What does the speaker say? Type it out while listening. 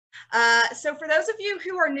So for those of you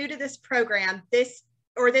who are new to this program, this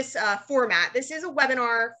format, this is a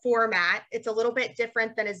webinar format. It's a little bit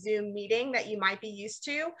different than a Zoom meeting that you might be used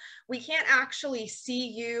to. We can't actually see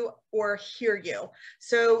you or hear you.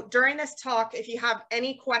 So during this talk, if you have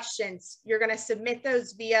any questions, you're going to submit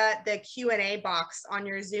those via the Q&A box on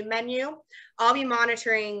your Zoom menu. I'll be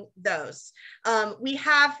monitoring those. We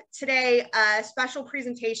have today a special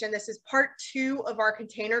presentation. This is part 2 of our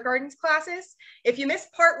Container Gardens classes. If you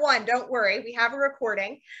missed part 1, don't worry, we have a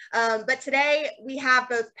recording. But today we have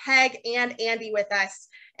both Peg and Andy with us,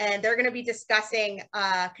 and they're going to be discussing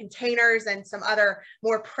containers and some other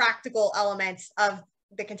more practical elements of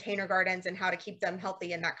the container gardens and how to keep them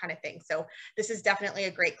healthy and that kind of thing. So this is definitely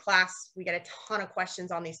a great class. We get a ton of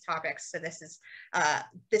questions on these topics. So this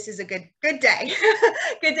is a good day,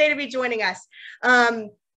 good day to be joining us.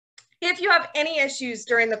 If you have any issues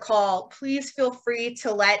during the call, please feel free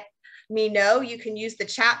to let me know. You can use the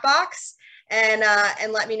chat box and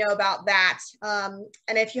let me know about that. And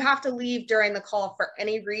if you have to leave during the call for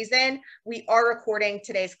any reason, we are recording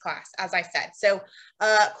today's class, as I said. So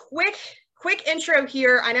quick intro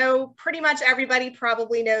here. I know pretty much everybody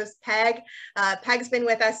probably knows Peg. Peg's been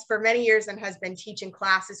with us for many years and has been teaching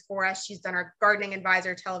classes for us. She's done our Gardening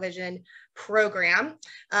Advisor television program,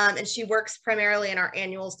 and she works primarily in our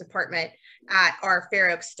annuals department at our Fair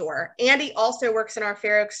Oaks store. Andy also works in our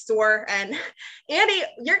Fair Oaks store. And Andy,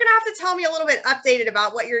 you're gonna have to tell me a little bit updated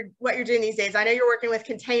about what you're doing these days. I know you're working with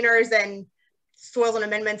containers and soils and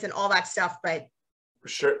amendments and all that stuff, but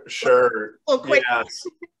sure. Quick. Yes.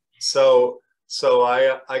 So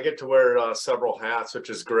I get to wear several hats, which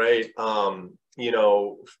is great. You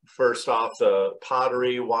know, first off, the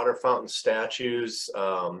pottery, water fountain statues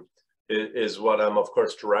is what I'm, of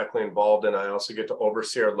course, directly involved in. I also get to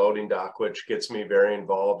oversee our loading dock, which gets me very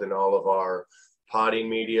involved in all of our potting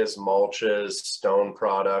medias, mulches, stone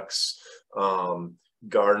products,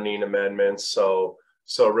 gardening amendments. So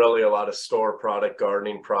really a lot of store product,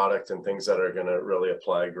 gardening product, and things that are going to really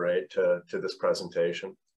apply great to this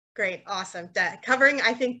presentation. Great, awesome. Covering,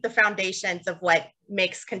 I think, the foundations of what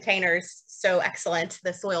makes containers so excellent,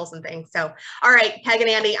 the soils and things. So, all right, Peg and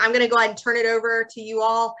Andy, I'm going to go ahead and turn it over to you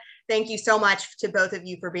all. Thank you so much to both of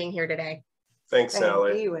you for being here today. Thanks,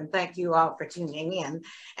 Sally. Thank you, and thank you all for tuning in.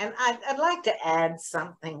 And I'd like to add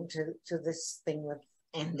something to this thing with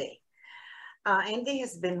Andy. Andy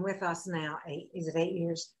has been with us now, 8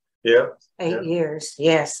 years? Yeah. 8 years,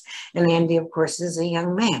 yes. And Andy, of course, is a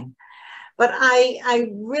young man. But I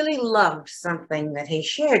really loved something that he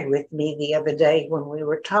shared with me the other day when we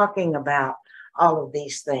were talking about all of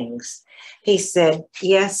these things. He said,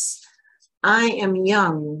 yes, I am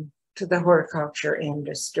young to the horticulture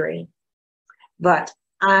industry, but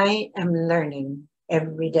I am learning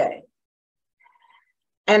every day.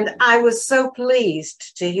 And I was so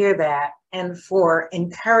pleased to hear that and for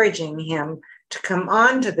encouraging him to come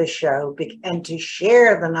on to the show and to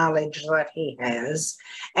share the knowledge that he has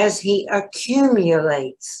as he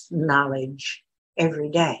accumulates knowledge every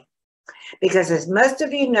day. Because as most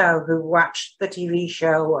of you know who watched the TV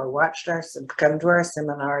show or watched come to our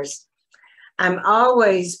seminars, I'm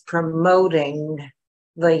always promoting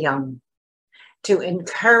the young to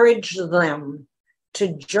encourage them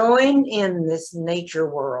to join in this nature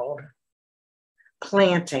world,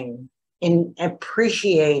 planting, in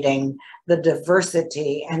appreciating the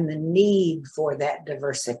diversity and the need for that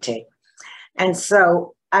diversity. And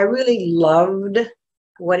so I really loved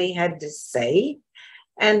what he had to say.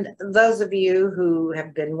 And those of you who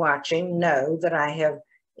have been watching know that I have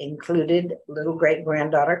included little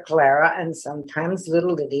great-granddaughter Clara and sometimes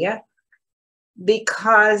little Lydia,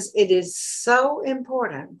 because it is so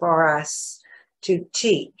important for us to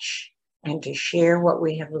teach and to share what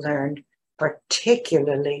we have learned,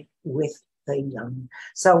 particularly with the young.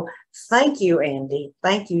 So thank you, Andy.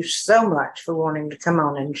 Thank you so much for wanting to come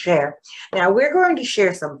on and share. Now we're going to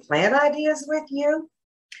share some plant ideas with you.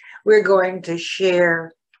 We're going to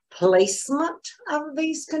share placement of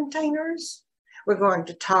these containers. We're going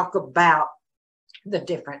to talk about the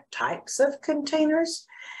different types of containers.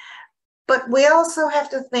 But we also have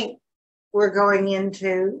to think we're going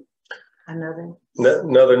into another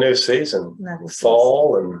new season,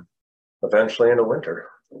 fall and eventually into winter.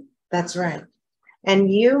 That's right. And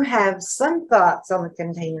you have some thoughts on the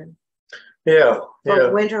container. Yeah.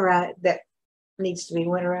 Winter that needs to be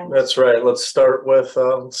winterized. That's right. Let's start with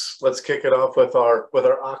let's kick it off with our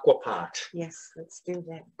aquapot. Yes, let's do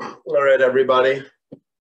that. All right, everybody.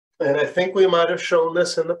 And I think we might have shown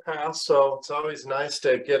this in the past, so it's always nice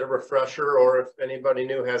to get a refresher, or if anybody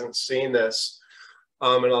new hasn't seen this,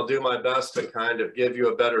 and I'll do my best to kind of give you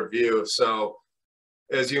a better view. So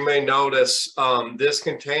as you may notice, this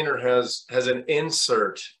container has an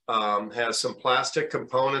insert, has some plastic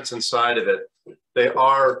components inside of it. They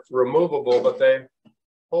are removable, but they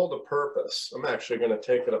hold a purpose. I'm actually going to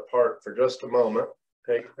take it apart for just a moment.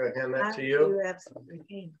 Okay, can I hand that to you? You absolutely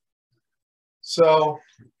can. So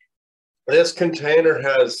this container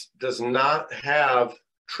does not have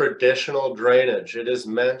traditional drainage. It is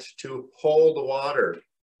meant to hold water.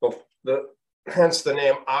 Hence the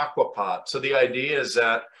name Aquapot. So the idea is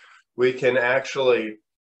that we can actually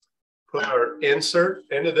put our insert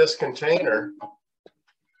into this container.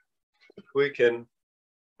 We can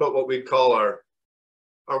put what we call our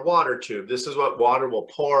water tube. This is what water will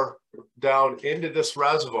pour down into this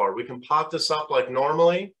reservoir. We can pop this up like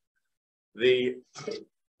normally.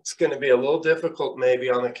 It's going to be a little difficult maybe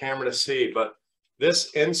on the camera to see, but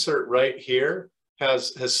this insert right here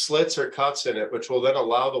has slits or cuts in it, which will then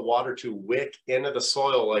allow the water to wick into the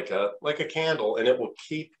soil like a candle, and it will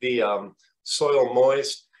keep the soil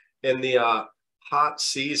moist. In the hot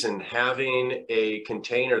season, having a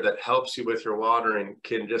container that helps you with your watering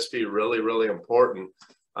can just be really, really important.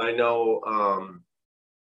 I know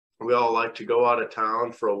we all like to go out of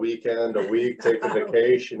town for a weekend, a week, take a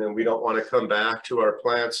vacation, and we don't want to come back to our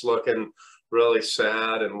plants looking really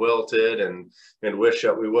sad and wilted and wish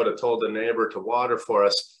that we would have told the neighbor to water for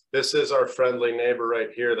us. This is our friendly neighbor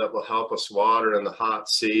right here that will help us water in the hot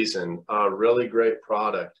season. A really great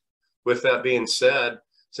product. With that being said,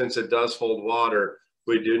 since it does hold water,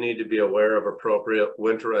 we do need to be aware of appropriate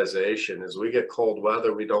winterization. As we get cold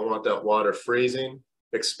weather, we don't want that water freezing,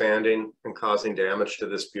 expanding, and causing damage to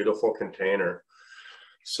this beautiful container.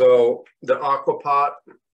 So the Aquapot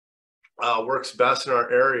works best in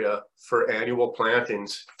our area for annual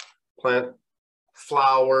plantings. Plant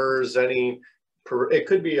flowers, it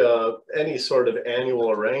could be any sort of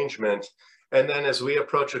annual arrangement. And then as we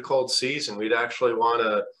approach a cold season, we'd actually want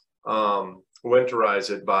to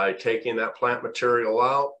winterize it by taking that plant material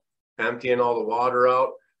out, emptying all the water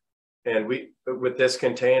out. And with this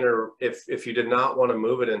container, if you did not want to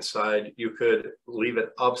move it inside, you could leave it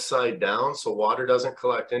upside down so water doesn't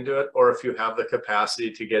collect into it. Or if you have the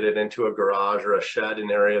capacity to get it into a garage or a shed, an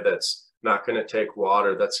area that's not going to take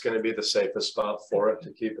water, that's going to be the safest spot for it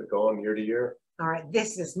to keep it going year to year. All right,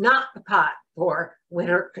 this is not the pot for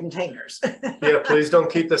winter containers. Yeah, please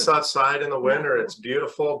don't keep this outside in the winter. It's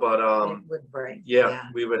beautiful, but it would break. Yeah,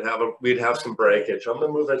 we'd have some breakage. I'm going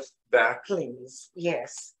to move it back. Please,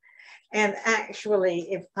 yes. And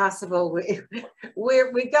actually, if possible, we've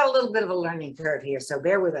got a little bit of a learning curve here, so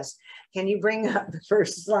bear with us. Can you bring up the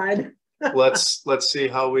first slide? Let's see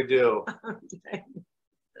how we do. Okay.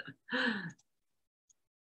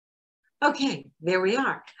 Okay, there we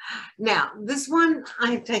are. Now, this one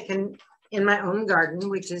I've taken in my own garden,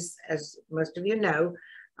 which is, as most of you know,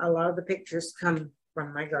 a lot of the pictures come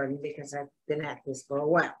from my garden because I've been at this for a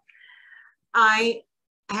while. I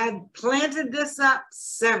had planted this up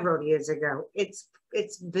several years ago. It's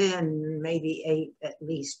been maybe 8 at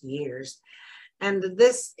least years. And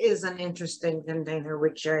this is an interesting container,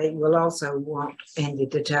 which I will also want Andy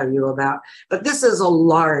to tell you about. But this is a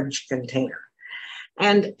large container.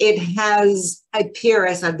 And it has a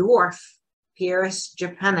Pieris, a dwarf Pieris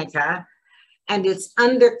japonica, and it's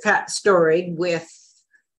undercut storied with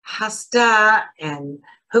hosta and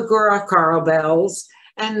heuchera coral bells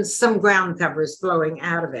and some ground covers flowing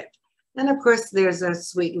out of it. And of course, there's a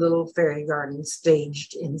sweet little fairy garden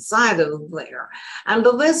staged inside of there. And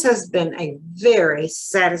this has been a very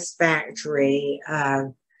satisfactory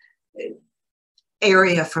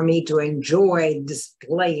area for me to enjoy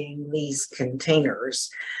displaying these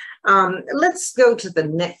containers. Let's go to the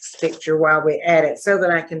next picture while we're at it so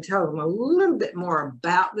that I can tell them a little bit more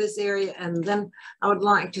about this area. And then I would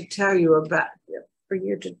like to tell you about, for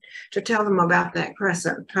you to tell them about that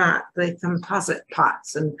crescent pot, the composite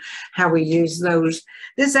pots, and how we use those.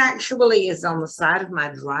 This actually is on the side of my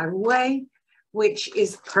driveway, which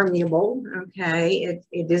is permeable, okay?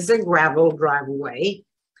 It is a gravel driveway.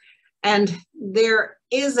 And there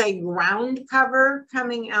is a ground cover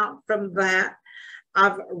coming out from that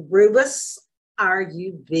of rubus,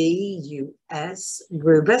 R-U-B-U-S,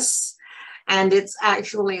 rubus. And it's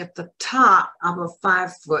actually at the top of a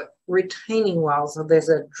 5-foot retaining wall. So there's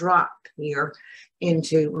a drop here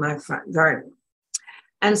into my front garden.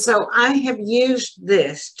 And so I have used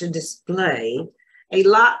this to display a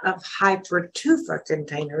lot of Hydratufa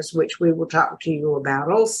containers, which we will talk to you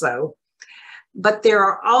about also. But there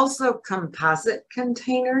are also composite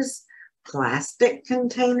containers, plastic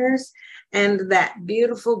containers, and that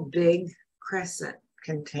beautiful big crescent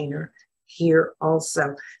container here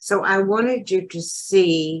also. So I wanted you to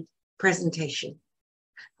see presentation.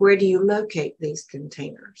 where do you locate these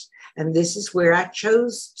containers? And this is where I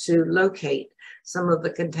chose to locate some of the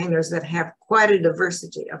containers that have quite a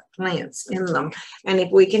diversity of plants in them. And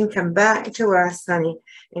if we can come back to us, honey,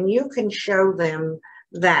 and you can show them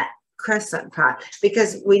that crescent pot,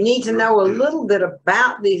 because we need to know a little bit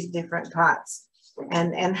about these different pots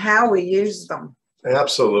and how we use them.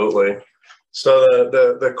 Absolutely. So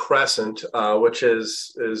the Crescent, which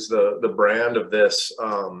is the brand of this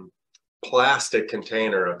plastic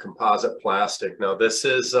container, a composite plastic. Now this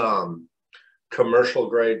is commercial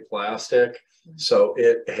grade plastic, so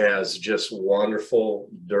it has just wonderful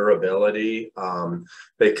durability.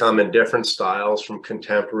 They come in different styles, from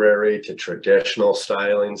contemporary to traditional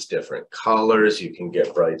stylings, different colors. You can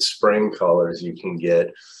get bright spring colors. You can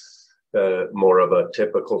get more of a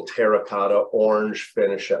typical terracotta orange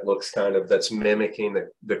finish that looks kind of, that's mimicking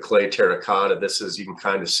the clay terracotta. This is, you can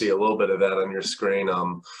kind of see a little bit of that on your screen.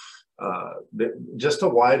 Just a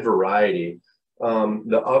wide variety.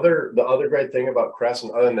 The other great thing about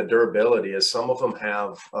Crescent, other than the durability, is some of them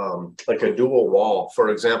have like a dual wall. For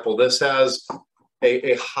example, this has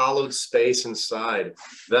a hollowed space inside.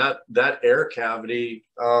 That air cavity,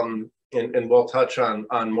 and we'll touch on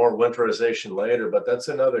more winterization later, but that's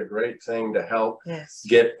another great thing to help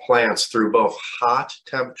get plants through both hot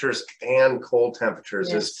temperatures and cold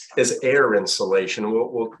temperatures, is air insulation.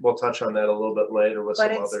 We'll touch on that a little bit later with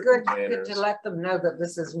some other containers. But it's good to let them know that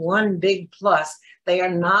this is one big plus.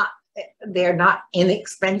 They're not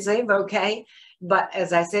inexpensive, okay? But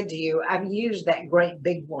as I said to you, I've used that great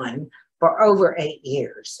big one for over 8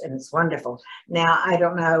 years, and it's wonderful. Now, I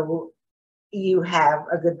don't know, you have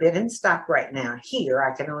a good bit in stock right now here.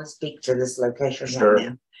 I can only speak to this location right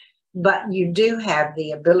now. But you do have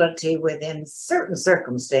the ability within certain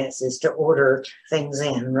circumstances to order things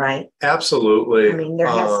in, right? Absolutely. I mean, there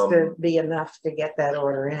has to be enough to get that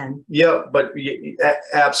order in. Yeah, but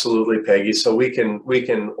absolutely, Peggy. So we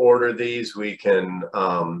can order these. We can,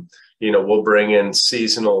 we'll bring in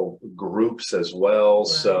seasonal groups as well. Right.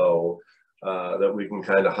 So that we can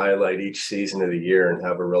kind of highlight each season of the year and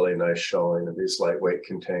have a really nice showing of these lightweight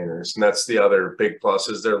containers. And that's the other big plus,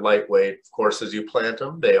 is they're lightweight. Of course, as you plant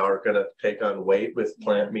them, they are going to take on weight with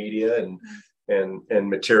plant media and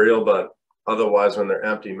material, but otherwise when they're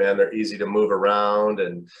empty, man, they're easy to move around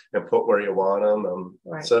and put where you want them.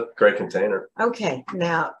 Right. It's a great container. Okay,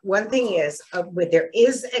 now one thing is, there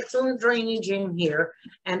is excellent drainage in here,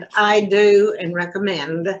 and I do and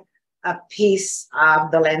recommend a piece of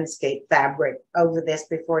the landscape fabric over this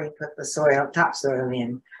before you put the topsoil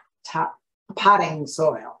in, potting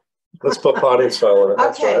soil. Let's put potting soil in it.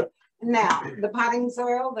 Okay, right. Now the potting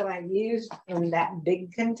soil that I used in that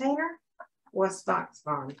big container was Fox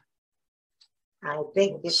Farm. I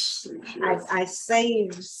think I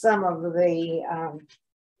saved some of the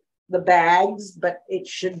bags, but it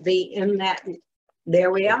should be in that. There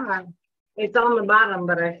we are. It's on the bottom,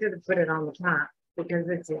 but I should have put it on the top, because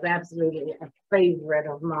this is absolutely a favorite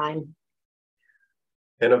of mine.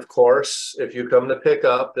 And of course, if you come to pick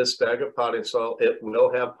up this bag of potting soil, it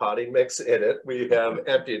will have potting mix in it. We have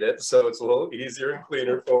emptied it, so it's a little easier and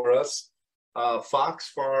cleaner for us. Fox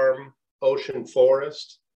Farm Ocean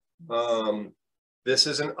Forest. This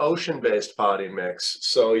is an ocean-based potting mix,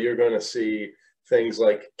 so you're going to see things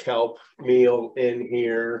like kelp meal in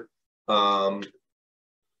here.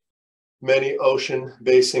 Many ocean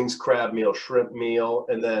basings, crab meal, shrimp meal,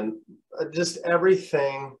 and then just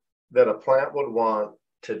everything that a plant would want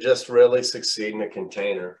to just really succeed in a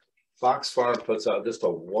container. Fox Farm puts out just a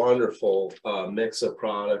wonderful mix of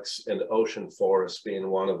products, and Ocean Forest being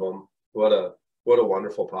one of them. What a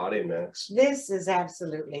wonderful potting mix. This is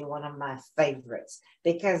absolutely one of my favorites,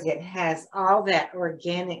 because it has all that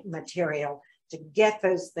organic material to get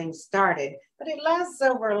those things started, but it lasts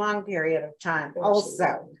over a long period of time. Absolutely.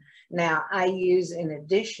 Also. Now, I use, in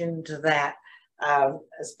addition to that,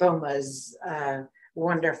 Espoma's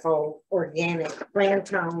wonderful organic plant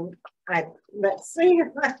home. Let's see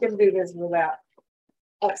if I can do this without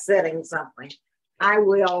upsetting something. I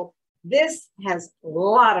will. This has a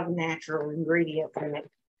lot of natural ingredients in it.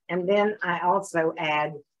 And then I also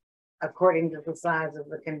add, according to the size of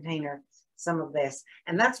the container, some of this.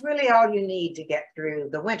 And that's really all you need to get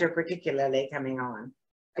through the winter, particularly coming on,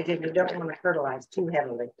 because you don't want to fertilize too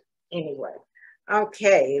heavily. Anyway,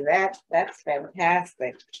 okay, that's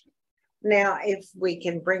fantastic. Now, if we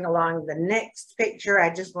can bring along the next picture, I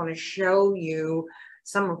just want to show you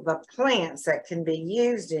some of the plants that can be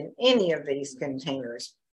used in any of these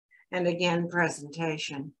containers. And again,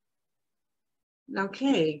 presentation.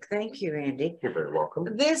 Okay, thank you, Andy. You're very welcome.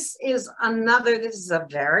 This is a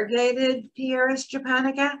variegated Pieris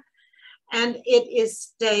japonica, and it is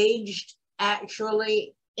staged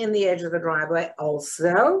actually in the edge of the driveway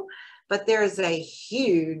also, but there's a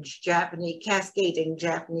huge cascading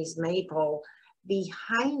Japanese maple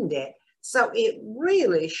behind it. So it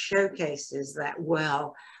really showcases that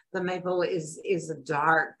well. The maple is a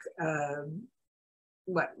dark,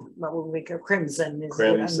 what would we call crimson? Is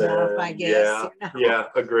Crimson, enough, I guess. Yeah, you know? yeah,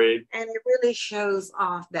 agreed. And it really shows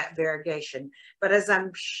off that variegation. But as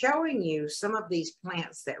I'm showing you some of these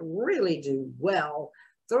plants that really do well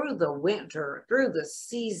through the winter, through the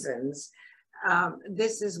seasons,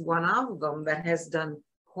 this is one of them that has done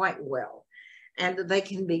quite well. And they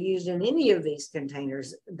can be used in any of these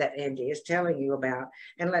containers that Andy is telling you about.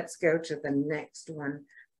 And let's go to the next one.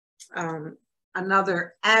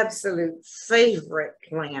 Another absolute favorite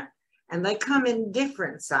plant. And they come in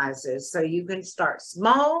different sizes. So you can start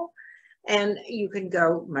small and you can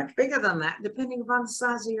go much bigger than that, depending upon the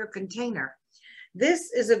size of your container.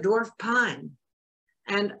 This is a dwarf pine.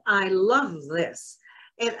 And I love this.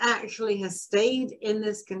 It actually has stayed in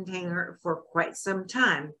this container for quite some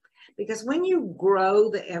time, because when you grow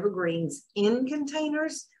the evergreens in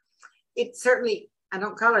containers, it certainly, I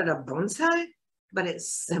don't call it a bonsai, but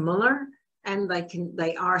it's similar, and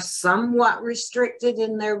they are somewhat restricted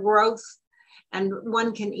in their growth, and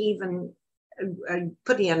one can even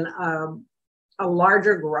put in a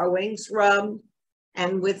larger growing shrub,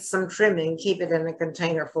 and with some trimming, keep it in the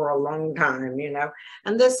container for a long time, you know.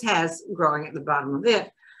 And this has, growing at the bottom of it,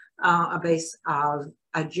 a base of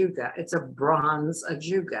ajuga. It's a bronze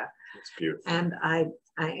ajuga. It's beautiful. And I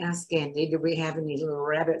asked Andy, do we have any little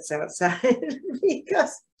rabbits outside?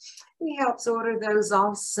 Because he helps order those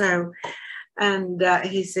also. And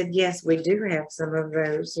he said, yes, we do have some of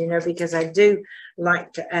those, you know, because I do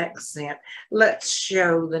like to accent. Let's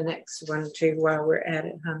show the next one too while we're at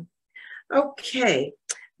it, huh? Okay,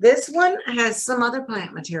 this one has some other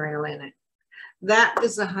plant material in it. That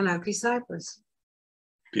is a Hinoki cypress.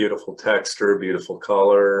 Beautiful texture, beautiful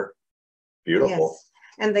color, beautiful. Yes.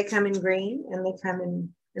 And they come in green, and they come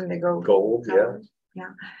in the gold,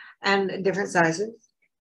 yeah, and different sizes.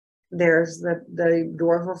 There's the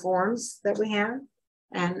dwarfer forms that we have,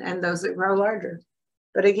 and those that grow larger.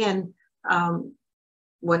 But again,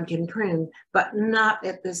 one can prune, but not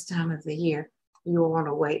at this time of the year. You'll want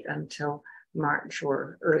to wait until March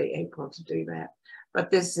or early April to do that. But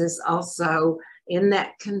this is also in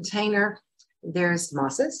that container. There's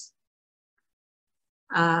mosses.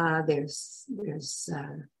 There's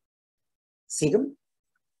sedum.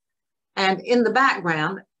 And in the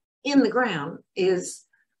background, in the ground, is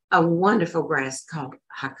a wonderful grass called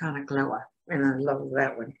Hakanakloa. And I love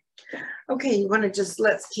that one. Okay, you want to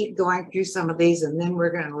let's keep going through some of these, and then we're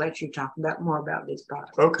going to let you talk more about these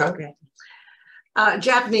products. Okay.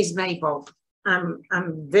 Japanese maple. I'm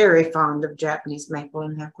very fond of Japanese maple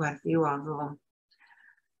and have quite a few of them.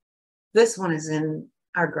 This one is in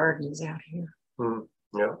our gardens out here.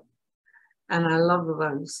 Yeah. And I love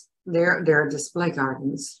those. They're display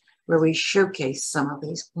gardens where we showcase some of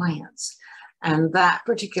these plants. And that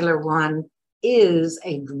particular one is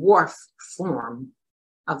a dwarf form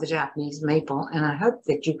of the Japanese maple. And I hope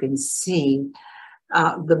that you can see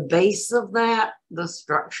the base of that, the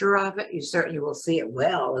structure of it. You certainly will see it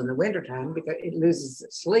well in the wintertime because it loses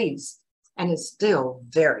its leaves and it's still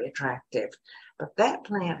very attractive. But that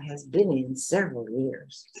plant has been in several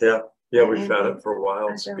years. Yeah, we've had it for a while.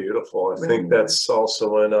 It's beautiful. I think that's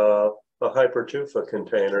also in a hypertufa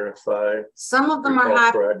container, if I Some of them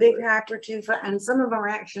are big hypertufa, and some of them are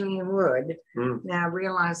actually in wood. Now,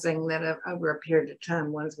 realizing that over a period of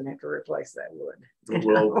time, one's going to have to replace that wood. It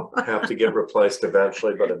will have to get replaced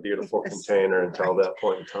eventually, but a beautiful container until that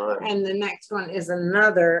point in time. And the next one is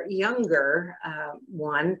another younger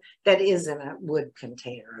one that is in a wood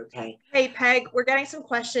container, okay? Hey, Peg, we're getting some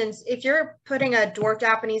questions. If you're putting a dwarf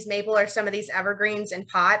Japanese maple or some of these evergreens in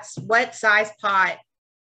pots, what size pot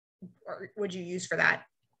would you use for that?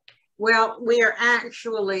 Well, we are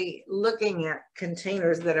actually looking at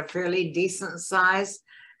containers that are fairly decent size.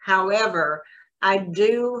 However, I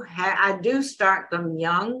do start them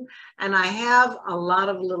young, and I have a lot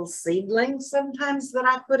of little seedlings sometimes that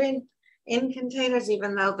I put in containers,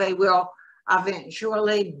 even though they will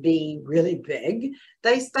eventually be really big.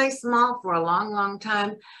 They stay small for a long, long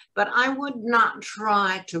time, but I would not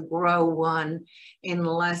try to grow one in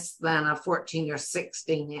less than a 14 or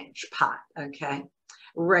 16 inch pot, okay?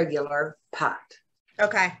 Regular pot.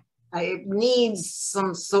 Okay. It needs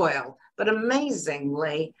some soil, but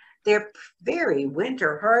amazingly, they're very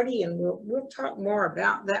winter hardy, and we'll talk more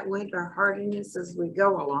about that winter hardiness as we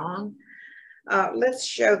go along. Let's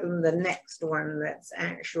show them the next one that's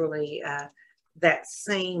actually that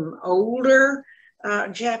same older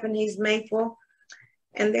Japanese maple.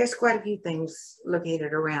 And there's quite a few things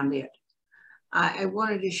located around it. I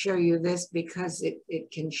wanted to show you this because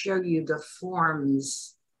it can show you the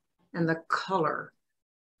forms and the color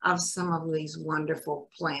of some of these wonderful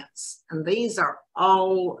plants. And these are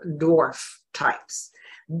all dwarf types,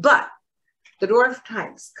 but the dwarf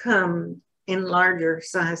types come in larger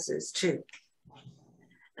sizes too.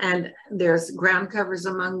 And there's ground covers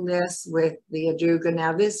among this with the ajuga.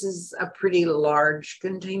 Now this is a pretty large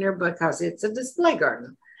container because it's a display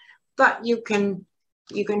garden, but you can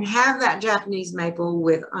have that Japanese maple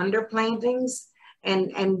with underplantings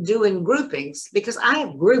and doing groupings, because I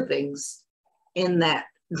have groupings in that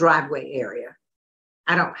driveway area.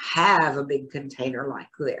 I don't have a big container like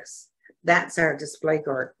this. That's our display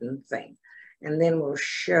garden thing. And then we'll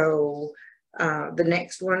show the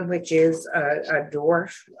next one, which is a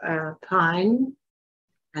dwarf pine.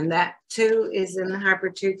 And that too is in the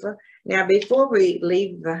Hypertufa. Now, before we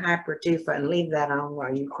leave the Hypertufa and leave that on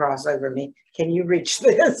while you cross over me, can you reach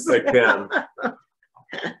this? I can.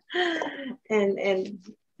 and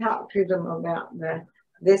talk to them about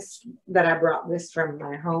this, that I brought this from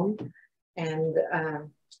my home. And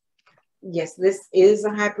yes, this is a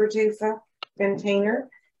Hypertufa container,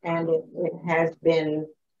 and it has been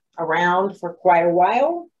around for quite a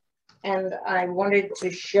while. And I wanted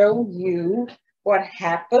to show you what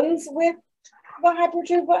happens with the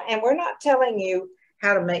Hypertufa, and we're not telling you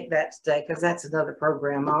how to make that today because that's another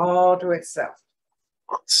program all to itself.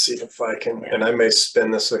 Let's see if I can, and I may spin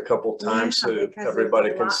this a couple times so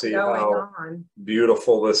everybody can see how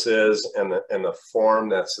beautiful this is and the form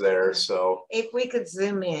that's there. So if we could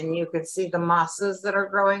zoom in, you could see the mosses that are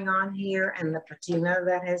growing on here and the patina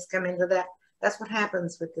that has come into that. That's what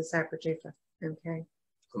happens with this Hypertufa. Okay.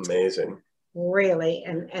 Amazing. Really,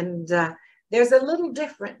 and there's a little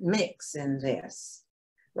different mix in this.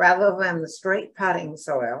 Rather than the straight potting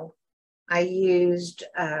soil, I used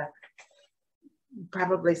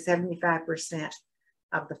probably 75%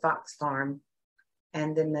 of the Fox Farm.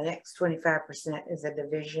 And then the next 25% is a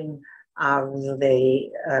division of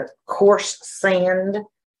the coarse sand.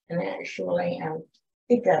 And actually, I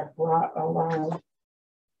think I brought along,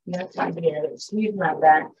 yes, I did. Excuse my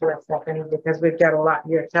back for a second because we've got a lot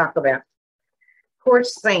here to talk about.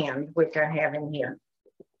 Coarse sand, which I have in here.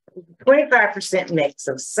 25% mix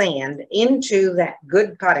of sand into that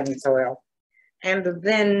good potting soil. And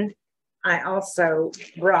then I also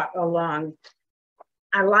brought along,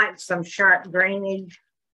 I like some sharp drainage,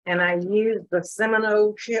 and I used the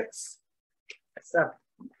Seminole chips. So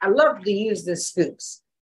I love to use the scoops.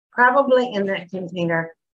 Probably in that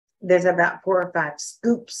container, there's about 4 or 5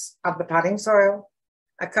 scoops of the potting soil,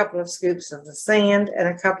 a couple of scoops of the sand, and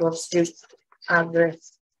a couple of scoops of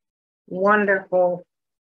this wonderful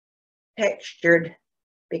textured,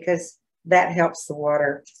 because that helps the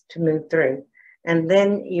water to move through. And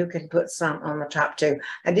then you can put some on the top too.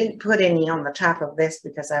 I didn't put any on the top of this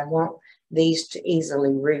because I want these to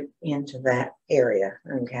easily root into that area,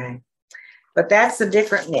 okay? But that's a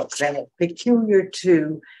different mix, and it's peculiar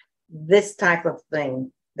to this type of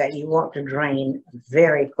thing that you want to drain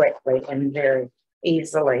very quickly and very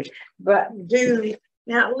easily. But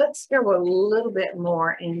now let's go a little bit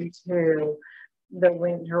more into the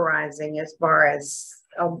winterizing as far as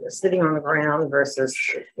sitting on the ground versus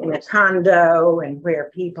in a condo, and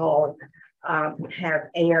where people have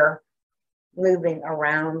air moving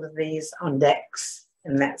around these on decks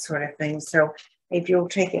and that sort of thing. So if you'll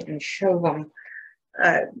take it and show them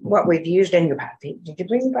what we've used in your pot feet. Did you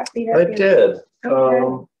bring your pot feet up? I did.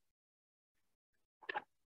 Okay.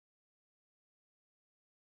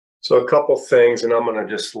 So a couple things, and I'm going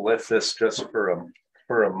to just lift this just for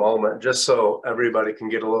a moment, just so everybody can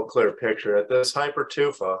get a little clearer picture. At this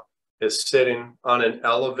Hypertufa is sitting on an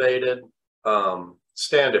elevated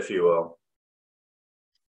stand, if you will.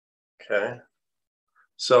 Okay.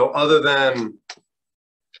 So other than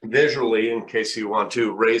visually, in case you want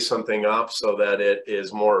to raise something up so that it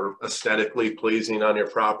is more aesthetically pleasing on your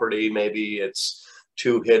property, maybe it's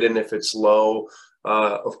too hidden if it's low.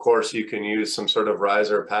 Of course, you can use some sort of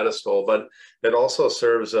riser or pedestal, but it also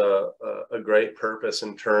serves a great purpose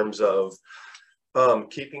in terms of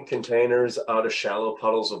keeping containers out of shallow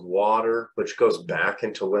puddles of water, which goes back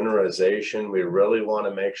into winterization. We really want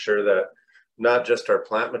to make sure that not just our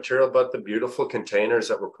plant material, but the beautiful containers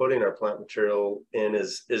that we're putting our plant material in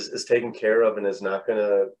is taken care of and is not going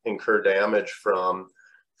to incur damage from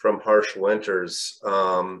harsh winters.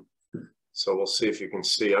 So we'll see if you can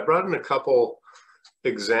see. I brought in a couple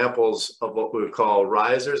examples of what we would call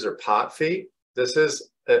risers or pot feet. This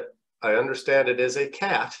is, I understand it is a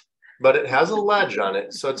cat, but it has a ledge on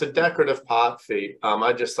it. So it's a decorative pot feet.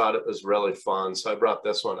 I just thought it was really fun. So I brought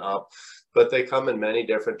this one up. but they come in many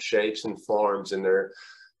different shapes and forms, and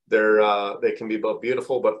they can be both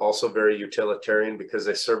beautiful but also very utilitarian because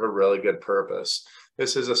they serve a really good purpose.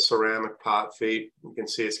 This is a ceramic pot feet. You can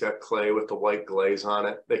see it's got clay with the white glaze on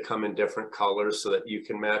it. They come in different colors so that you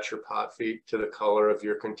can match your pot feet to the color of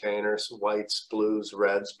your containers: whites, blues,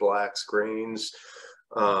 reds, blacks, greens.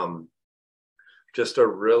 Just a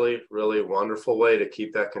really, really wonderful way to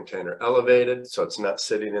keep that container elevated so it's not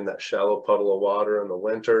sitting in that shallow puddle of water in the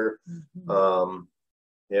winter.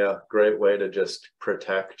 Yeah, great way to just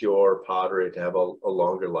protect your pottery to have a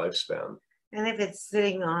longer lifespan. And if it's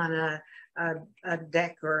sitting on a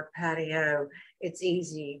deck or a patio, it's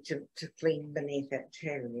easy to clean beneath it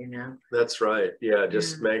too, you know. That's right. Yeah, it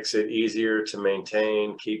just makes it easier to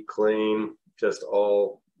maintain, keep clean, just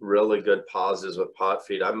all really good positives with pot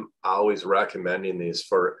feet. I'm always recommending these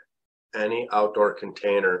for any outdoor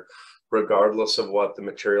container, regardless of what the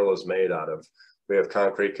material is made out of. We have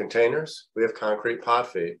concrete containers, we have concrete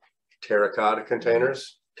pot feet, terracotta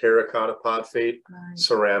containers, terracotta pot feet,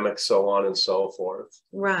 ceramic, so on and so forth.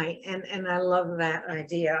 Right. And I love that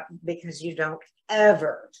idea because you don't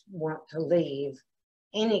ever want to leave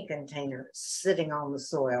any container sitting on the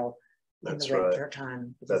soil in the winter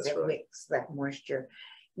time because it wicks that moisture.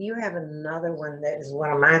 You have another one that is one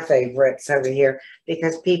of my favorites over here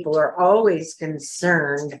because people are always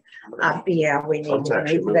concerned. Yeah, we need to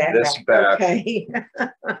move that this back. Okay.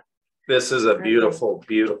 This is a beautiful,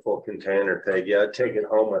 beautiful container, Peggy. I'd take it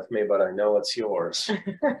home with me, but I know it's yours.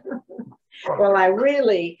 Well, I love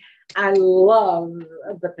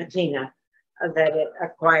the patina that it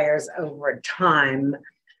acquires over time.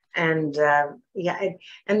 And yeah,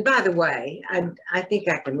 and by the way, I think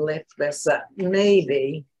I can lift this up.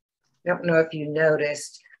 Maybe, I don't know if you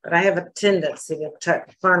noticed, but I have a tendency to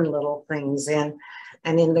tuck fun little things in.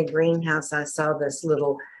 And in the greenhouse, I saw this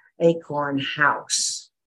little acorn house.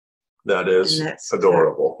 That is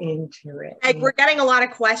adorable. Into it. Hey, we're getting a lot of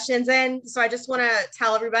questions in, so I just want to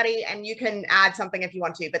tell everybody, and you can add something if you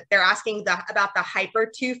want to, but they're asking about the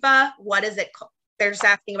Hypertufa. What is it? They're just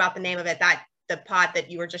asking about the name of it, the pot that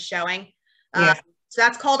you were just showing. Yeah. So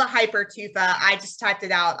that's called a Hypertufa. I just typed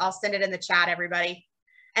it out. I'll send it in the chat, everybody.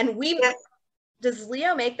 And does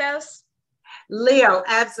Leo make those? Leo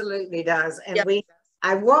absolutely does. And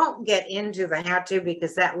I won't get into the how-to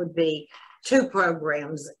because that would be 2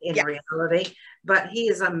 programs in reality, but he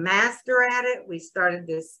is a master at it. We started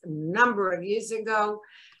this a number of years ago,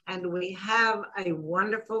 and we have a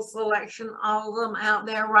wonderful selection, all of them out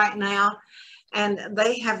there right now, and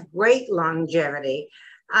they have great longevity.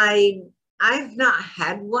 I've not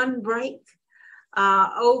had one break.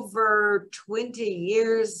 Over 20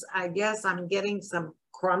 years, I guess I'm getting some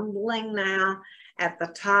crumbling now at the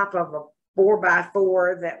top of a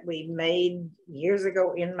 4x4 that we made years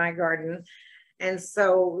ago in my garden. And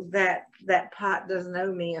so that pot doesn't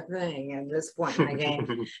owe me a thing at this point in the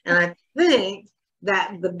game. And I think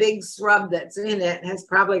that the big shrub that's in it has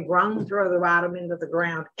probably grown through the bottom into the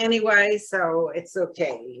ground anyway, so it's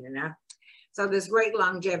okay, you know. So there's great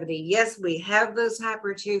longevity. Yes, we have those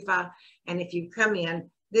Hypertufa, and if you come in,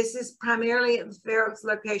 this is primarily at the Fair Oaks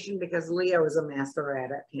location because Leo is a master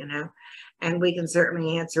at it, you know, and we can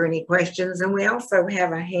certainly answer any questions. And we also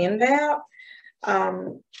have a handout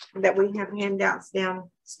that we have handouts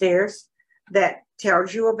downstairs that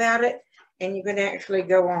tells you about it. And you can actually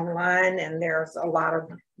go online, and there's a lot of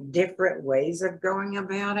different ways of going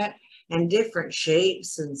about it and different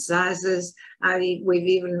shapes and sizes. We've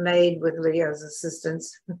even made, with Leo's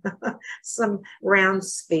assistance, some round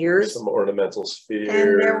spheres. Some ornamental spheres.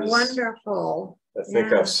 And they're wonderful. I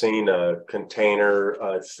think I've seen a container.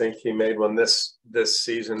 I think he made one this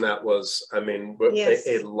season that was, I mean,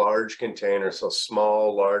 a large container. So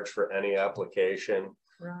small, large for any application.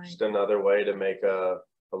 Right. Just another way to make a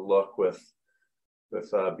look with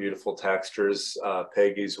beautiful textures.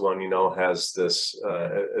 Peggy's one, you know, has this,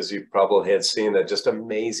 as you probably had seen, that just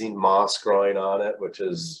amazing moss growing on it, which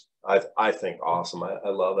is, I think, awesome. I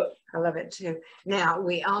love it. I love it too. Now,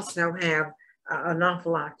 we also have an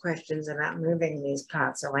awful lot of questions about moving these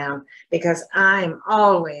pots around because I'm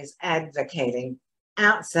always advocating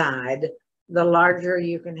outside. The larger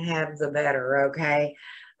you can have, the better, okay?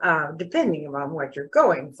 Depending on what you're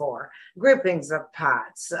going for. Groupings of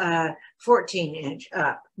pots, 14-inch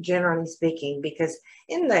up, generally speaking, because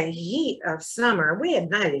in the heat of summer, we had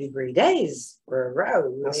 90-degree days for a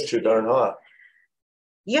row. That's too darn hot.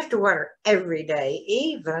 You have to water every day,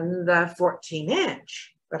 even the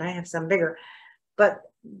 14-inch, but I have some bigger. But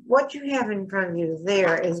what you have in front of you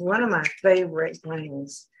there is one of my favorite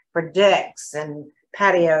things for decks and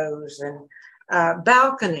patios and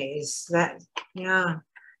balconies that, yeah,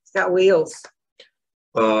 got wheels.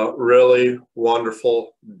 Really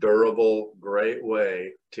wonderful, durable, great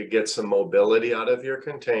way to get some mobility out of your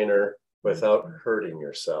container without hurting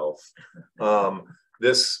yourself.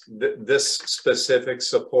 This specific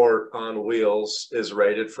support on wheels is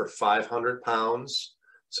rated for 500 pounds.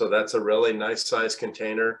 So that's a really nice size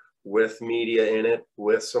container with media in it,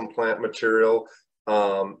 with some plant material,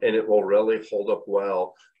 and it will really hold up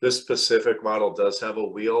well. This specific model does have a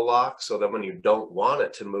wheel lock, so that when you don't want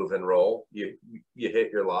it to move and roll, you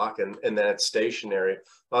hit your lock and then it's stationary.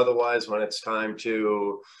 Otherwise, when it's time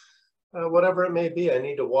to, whatever it may be, I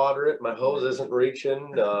need to water it, my hose isn't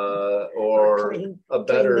reaching, or a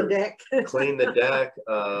better clean the deck.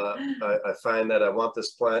 I find that I want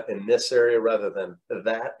this plant in this area rather than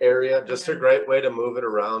that area. Just a great way to move it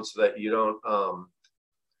around so that you don't,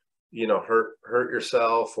 you know, hurt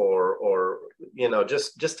yourself or you know,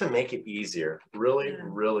 just to make it easier. Really,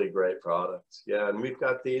 really great products. Yeah, and we've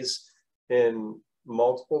got these in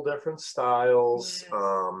multiple different styles.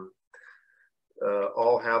 All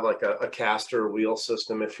have like a caster wheel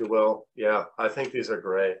system, if you will. Yeah, I think these are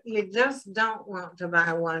great. You just don't want to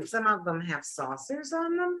buy one. Some of them have saucers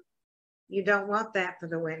on them. You don't want that for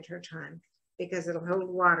the winter time because it'll hold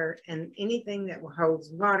water, and anything that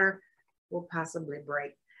holds water will possibly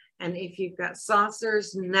break. And if you've got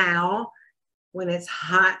saucers now, when it's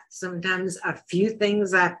hot, sometimes a few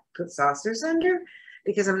things I put saucers under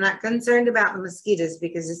because I'm not concerned about the mosquitoes,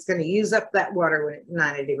 because it's going to use up that water when it's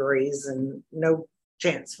 90 degrees and no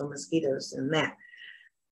chance for mosquitoes in that.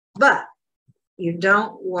 But you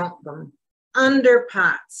don't want them under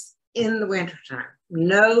pots in the wintertime.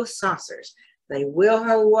 No saucers. They will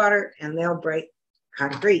hold water and they'll break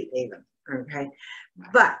concrete even, okay?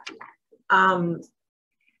 But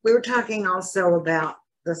we were talking also about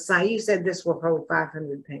the size. You said this will hold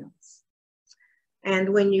 500 pounds.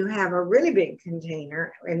 And when you have a really big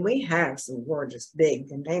container, and we have some gorgeous big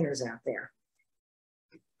containers out there,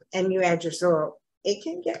 and you add your soil, it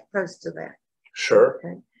can get close to that. Sure.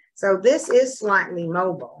 Okay. So this is slightly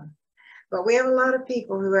mobile, but we have a lot of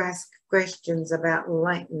people who ask questions about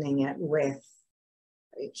lightening it with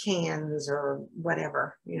cans or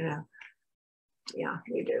whatever, you know. Yeah,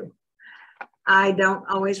 we do. I don't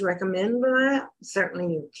always recommend that.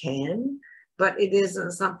 Certainly you can, but it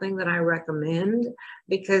isn't something that I recommend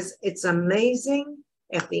because it's amazing.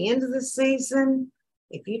 At the end of the season,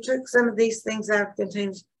 if you took some of these things out of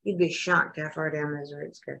containers, you'd be shocked how far down those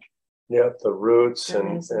roots go. Yeah, the roots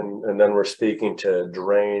and then we're speaking to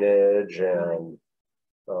drainage and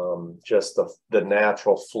just the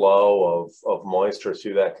natural flow of moisture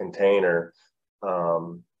through that container.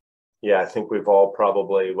 Yeah, I think we've all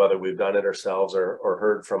probably, whether we've done it ourselves or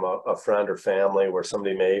heard from a friend or family where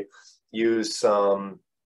somebody may use some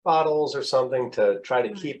bottles or something to try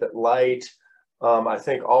to keep it light. I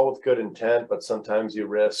think all with good intent, but sometimes you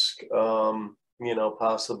risk, you know,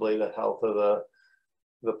 possibly the health of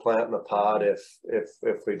the plant in the pot if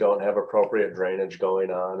we don't have appropriate drainage going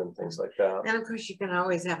on and things like that. And of course, you can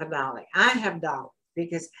always have a dolly. I have dollies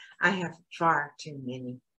because I have far too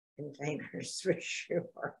many containers for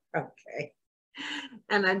sure. Okay.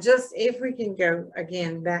 And if we can go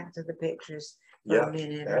again back to the pictures for a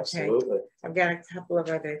minute. Absolutely. Okay. I've got a couple of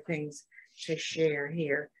other things to share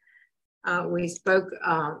here. We spoke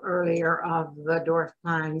earlier of the dwarf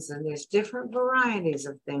pines, and there's different varieties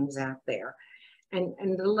of things out there. And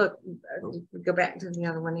look, go back to the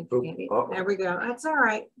other one if you can. There we go. That's all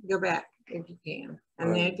right. Go back if you can.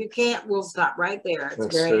 And then if you can't, we'll stop right there.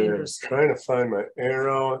 It's very interesting. I'm trying to find my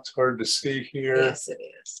arrow. It's hard to see here. Yes, it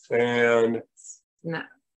is. And no.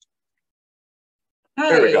 Hey,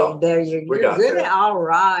 there we go. There you're good. All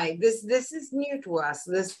right. This is new to us.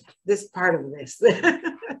 This part of this.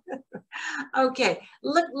 Okay.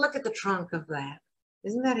 Look at the trunk of that.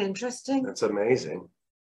 Isn't that interesting? That's amazing.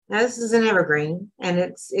 Now this is an evergreen, and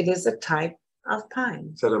it is a type of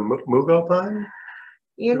pine. Is that a mugo pine?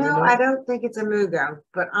 You know, I don't think it's a mugo,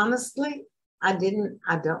 but honestly, I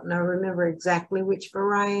don't remember exactly which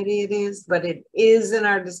variety it is, but it is in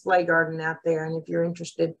our display garden out there. And if you're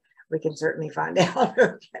interested, we can certainly find out.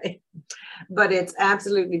 Okay. But it's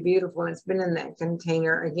absolutely beautiful. It's been in that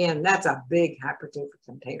container. Again, that's a big hypertufa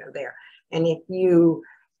container there. And if you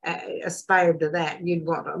aspired to that, you'd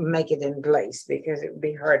want to make it in place because it would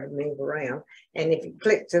be hard to move around. And if you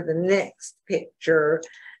click to the next picture,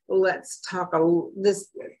 let's talk a little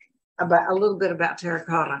bit about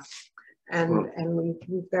terracotta. And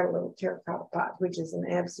we've got a little terracotta pot, which is an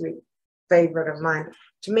absolute favorite of mine.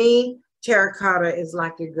 To me, terracotta is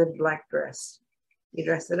like a good black dress. You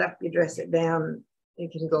dress it up, you dress it down,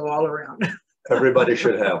 it can go all around. Everybody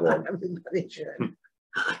should have one. Everybody should.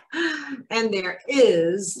 And there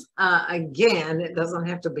is, again, it doesn't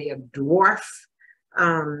have to be a dwarf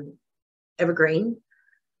evergreen.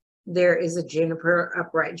 There is a juniper,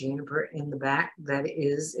 upright juniper in the back that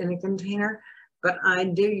is in a container, but I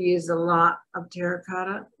do use a lot of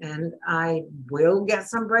terracotta, and I will get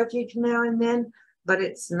some breakage now and then, but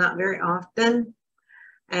it's not very often.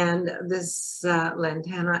 And this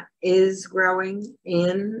lantana is growing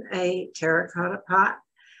in a terracotta pot.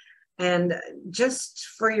 And just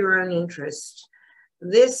for your own interest,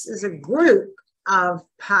 this is a group of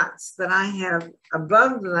pots that I have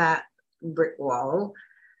above that brick wall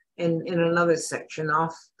in another section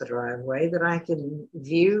off the driveway that I can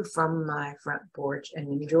view from my front porch and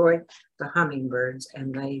enjoy the hummingbirds.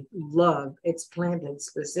 And they love, it's planted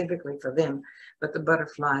specifically for them, but the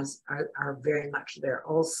butterflies are very much there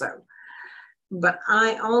also. But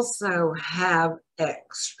I also have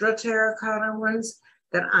extra terracotta ones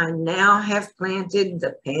that I now have planted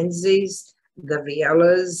the pansies, the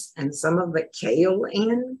violas, and some of the kale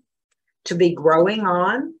in to be growing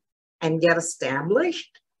on and get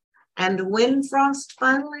established. And when frost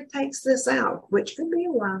finally takes this out, which could be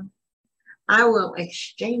a while, I will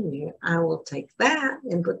exchange it. I will take that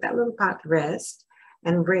and put that little pot to rest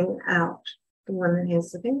and bring out the one that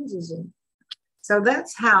has the pansies in. So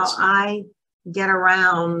that's how I get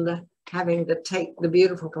around having to take the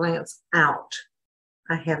beautiful plants out.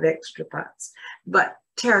 I have extra pots, but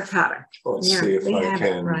terracotta. Let's see if I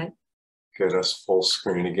can get us full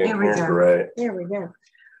screen again. There we go. Great. There we go.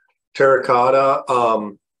 Terracotta,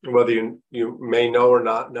 whether you may know or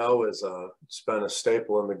not know, it's been a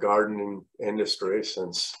staple in the gardening industry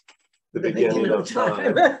since the beginning of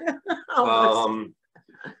time.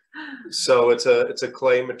 So it's a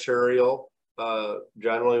clay material.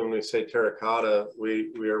 Generally, when we say terracotta,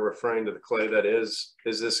 we are referring to the clay that is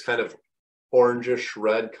this kind of orangish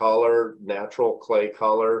red color, natural clay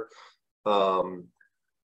color.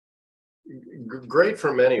 Great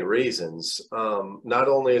for many reasons. Not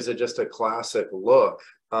only is it just a classic look,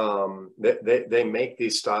 they make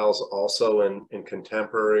these styles also in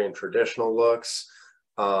contemporary and traditional looks.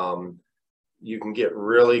 You can get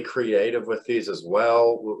really creative with these as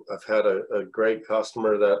well. I've had a great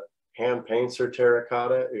customer that hand paints her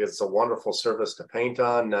terracotta. It's a wonderful surface to paint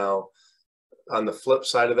on. Now, on the flip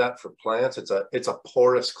side of that, for plants, it's a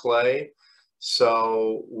porous clay.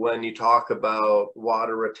 So when you talk about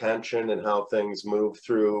water retention and how things move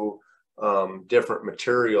through different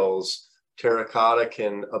materials, terracotta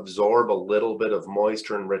can absorb a little bit of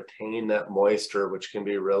moisture and retain that moisture, which can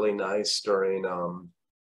be really nice during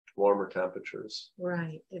warmer temperatures.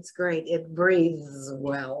 Right, it's great. It breathes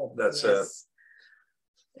well. That's it.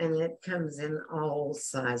 And it comes in all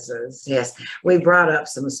sizes. Yes, we brought up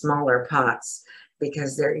some smaller pots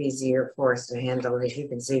because they're easier for us to handle. As you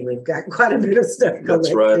can see, we've got quite a bit of stuff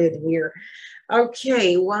collected here.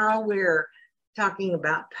 Okay, while we're talking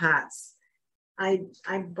about pots, I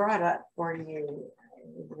brought up for you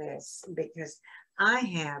this because I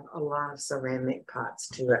have a lot of ceramic pots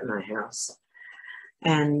too at my house.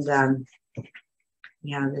 And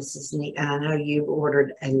yeah, this is neat. And I know you've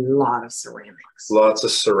ordered a lot of ceramics. Lots of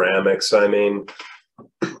ceramics. I mean,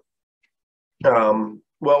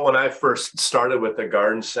 well, when I first started with the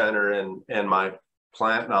garden center and my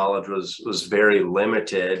plant knowledge was very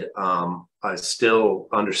limited, I still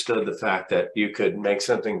understood the fact that you could make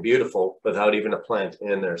something beautiful without even a plant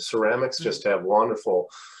in there. Ceramics just have wonderful,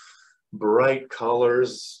 bright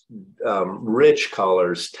colors, rich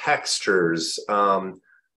colors, textures.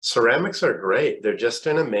 Ceramics are great. They're just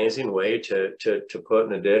an amazing way to put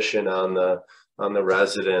an addition on the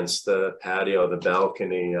residence, the patio, the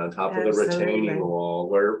balcony, on top of the retaining wall,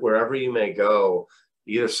 wherever you may go,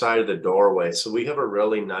 either side of the doorway. So we have a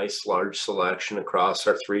really nice large selection across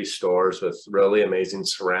our 3 stores with really amazing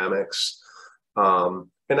ceramics. And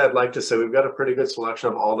I'd like to say we've got a pretty good selection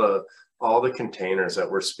of all the containers that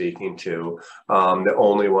we're speaking to. The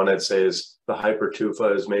only one I'd say is the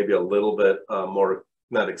Hypertufa is maybe a little bit more,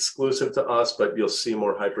 not exclusive to us, but you'll see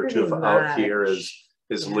more Hypertufa out here is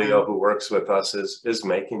Leo, who works with us, is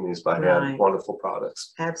making these by hand. Wonderful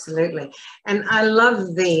products. Absolutely. And I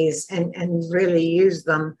love these and really use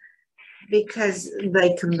them because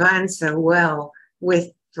they combine so well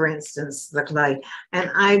with, for instance, the clay.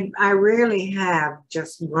 And I rarely have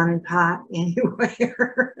just one pot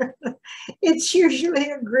anywhere. It's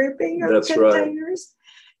usually a grouping of containers.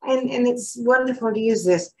 Right. And it's wonderful to use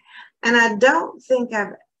this. And I don't think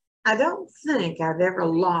I've ever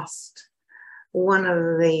lost one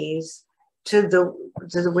of these to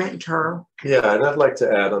the winter. Yeah, and I'd like to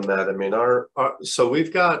add on that. I mean, so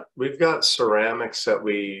we've got ceramics that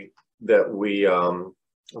we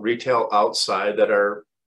retail outside that are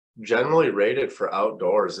generally rated for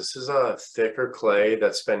outdoors. This is a thicker clay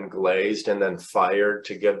that's been glazed and then fired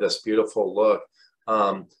to give this beautiful look.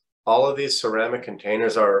 All of these ceramic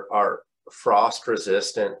containers are frost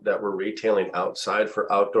resistant that we're retailing outside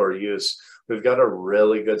for outdoor use. We've got a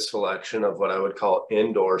really good selection of what I would call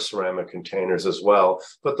indoor ceramic containers as well,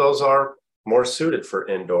 but those are more suited for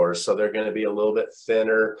indoors. So they're going to be a little bit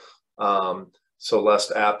thinner, so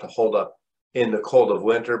less apt to hold up in the cold of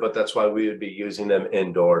winter, but that's why we would be using them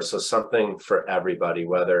indoors. So something for everybody,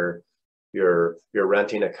 whether you're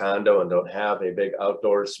renting a condo and don't have a big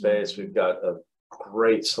outdoor space, we've got a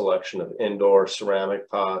great selection of indoor ceramic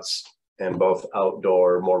pots and both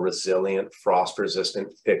outdoor, more resilient, frost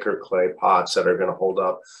resistant, thicker clay pots that are going to hold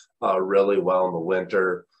up really well in the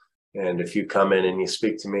winter. And if you come in and you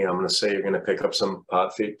speak to me, I'm going to say you're going to pick up some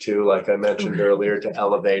pot feet too, like I mentioned earlier, to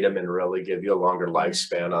elevate them and really give you a longer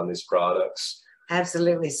lifespan on these products.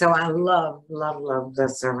 Absolutely. So I love the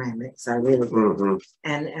ceramics. I really do.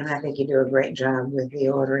 And I think you do a great job with the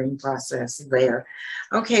ordering process there.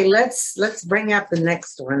 Okay, let's bring up the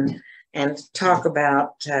next one and talk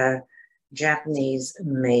about Japanese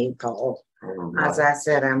maple. As I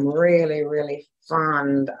said, I'm really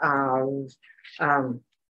fond of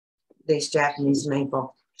these Japanese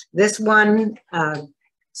maple. This one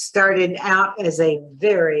started out as a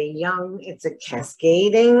very young, it's a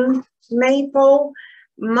cascading maple.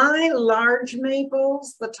 My large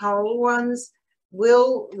maples, the tall ones,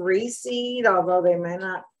 will reseed, although they may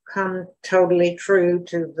not come totally true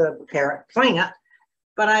to the parent plant.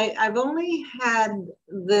 But I've only had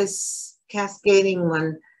this cascading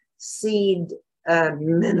one seed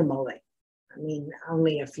minimally. I mean,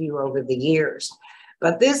 only a few over the years.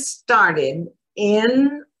 But this started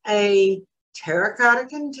in a terracotta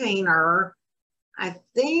container. I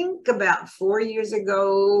think about 4 years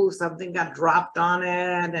ago, something got dropped on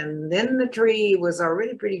it, and then the tree was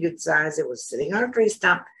already pretty good size. It was sitting on a tree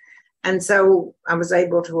stump. And so I was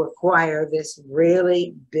able to acquire this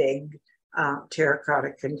really big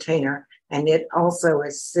terracotta container, and it also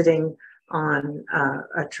is sitting on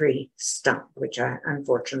a tree stump, which I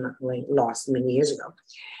unfortunately lost many years ago.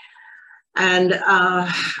 And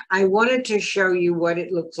I wanted to show you what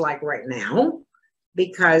it looks like right now,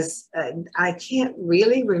 because I can't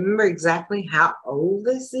really remember exactly how old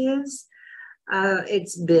this is.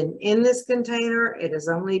 It's been in this container. It has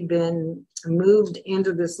only been moved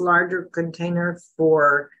into this larger container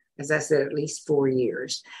for, as I said, at least 4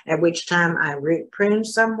 years, at which time I root pruned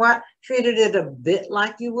somewhat, treated it a bit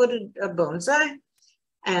like you would a bonsai,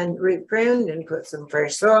 and root pruned and put some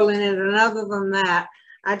fresh soil in it. And other than that,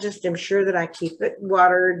 I just am sure that I keep it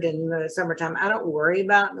watered in the summertime. I don't worry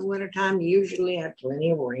about it in the wintertime. Usually I have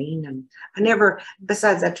plenty of rain, and I never,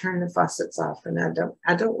 besides I turn the faucets off and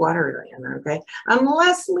I don't water it in, okay?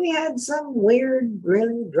 Unless we had some weird,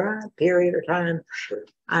 really dry period of time,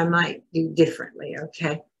 I might do differently,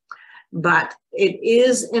 okay? But it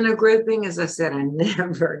is in a grouping. As I said, I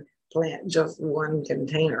never plant just one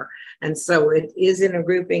container. And so it is in a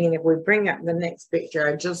grouping. And if we bring up the next picture,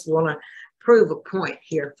 I just want to prove a point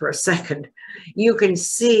here for a second. You can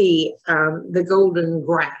see the golden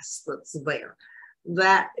grass that's there.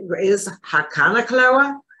 That is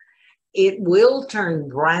Hakanakloa. It will turn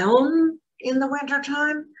brown in the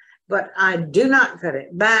wintertime, but I do not cut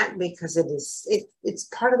it back because it's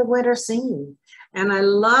part of the winter scene, and I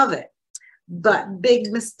love it. But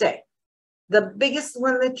big mistake. The biggest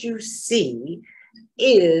one that you see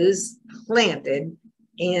is planted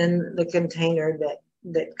in the container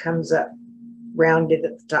that comes up rounded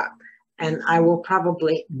at the top, and I will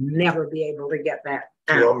probably never be able to get that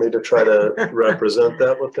out. Do you want me to try to represent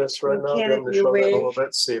that with this right now? Can, To show that a little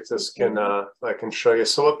bit, see if this can I can show you.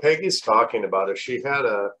 So what Peggy's talking about is she had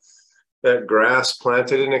that grass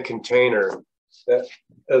planted in a container that,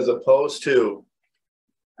 as opposed to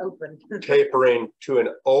Open tapering to an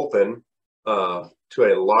open to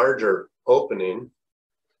a larger opening,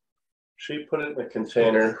 she put it in a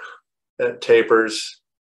container that tapers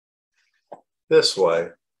this way,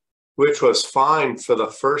 which was fine for the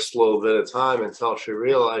first little bit of time until she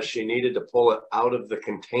realized she needed to pull it out of the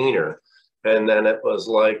container. And then it was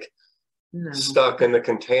like stuck in the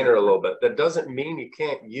container a little bit. That doesn't mean you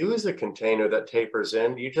can't use a container that tapers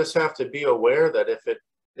in. You just have to be aware that if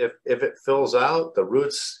it fills out, the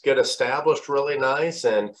roots get established really nice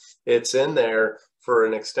and it's in there for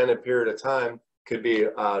an extended period of time, could be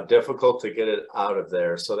difficult to get it out of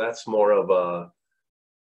there. So that's more of a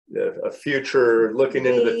future, looking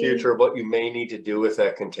into the future of what you may need to do with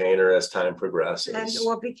that container as time progresses. And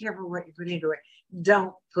well, be careful what you put into it.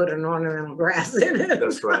 Don't put an ornamental grass in it.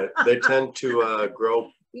 That's right. They tend to grow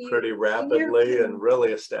pretty rapidly and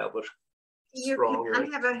really establish strong I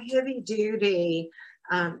roots. have a heavy duty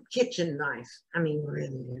kitchen knife. I mean,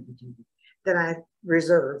 really heavy duty that I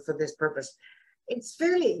reserve for this purpose. It's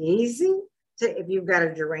fairly easy to, if you've got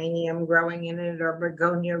a geranium growing in it or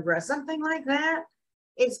begonia grass, something like that,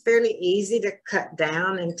 it's fairly easy to cut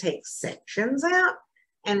down and take sections out,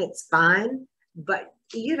 and it's fine, but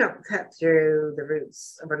you don't cut through the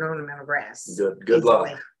roots of an ornamental grass. Good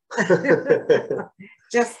luck.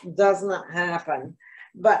 Just does not happen.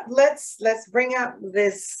 But let's bring up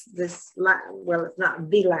this well, it's not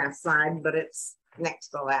the last slide, but it's next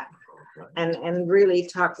to that, and really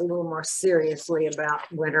talk a little more seriously about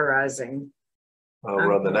winterizing. I'll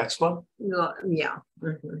run the next one. No, yeah.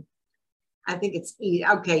 I think it's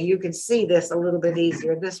okay. You can see this a little bit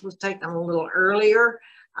easier. This was taken a little earlier.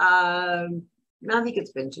 I think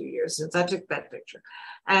it's been 2 years since I took that picture,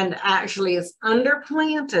 and actually it's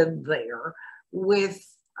underplanted there with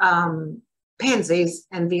pansies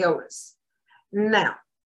and violas. Now,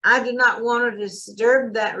 I do not want to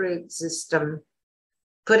disturb that root system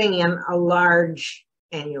putting in a large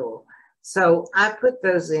annual. So I put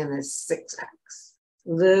those in as 6-packs,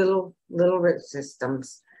 little root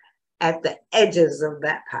systems at the edges of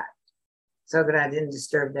that pot so that I didn't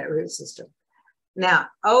disturb that root system. Now,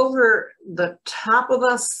 over the top of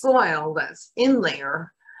the soil that's in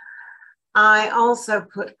there, I also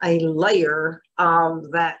put a layer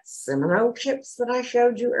of that Seminole chips that I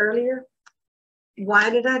showed you earlier. Why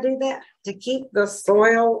did I do that? To keep the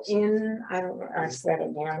soil in, I don't know, I set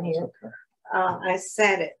it down here. I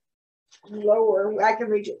set it lower. I can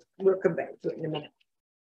reach it. We'll come back to it in a minute.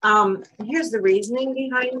 Here's the reasoning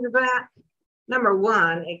behind that. Number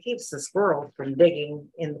one, it keeps the squirrels from digging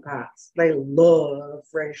in the pots. They love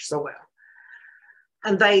fresh soil.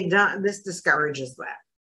 And this discourages that.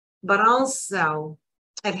 But also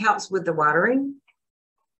it helps with the watering,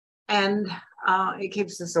 and it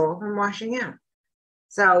keeps the soil from washing out.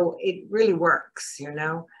 So it really works, you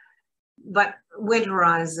know. But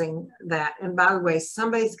winterizing that, and by the way,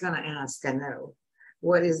 somebody's going to ask, I know,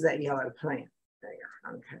 what is that yellow plant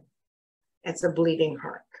there? Okay. It's a bleeding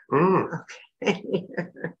heart. Okay.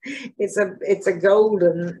 It's a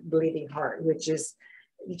golden bleeding heart, which is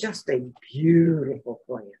just a beautiful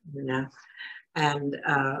plant, you know. And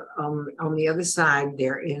on the other side,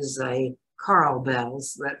 there is a coral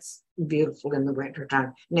bells that's beautiful in the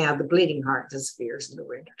wintertime. Now, the bleeding heart disappears in the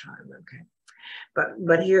wintertime, okay?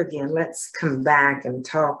 But here again, let's come back and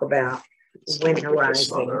talk about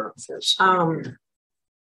winterizing.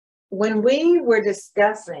 When we were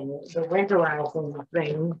discussing the winterizing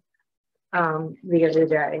thing the other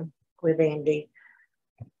day with Andy,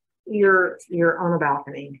 you're on a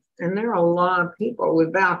balcony, and there are a lot of people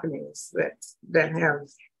with balconies that have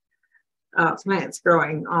plants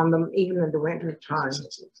growing on them even in the winter time,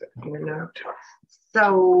 you know.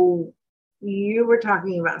 So you were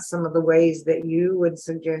talking about some of the ways that you would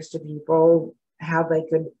suggest to people how they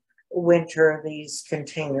could winter these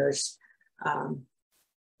containers,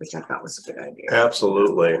 which I thought was a good idea.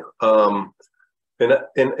 Absolutely. And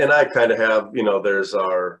I kind of have, you know, there's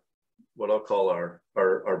what I'll call our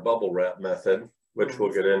bubble wrap method, which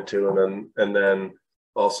we'll get into, and then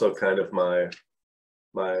also kind of my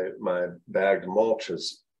bagged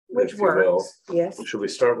mulches, which works. Yes. Should we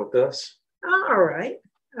start with this? All right.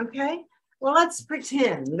 Okay. Well, let's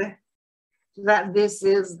pretend that this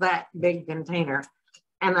is that big container.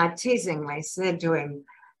 And I teasingly said to him,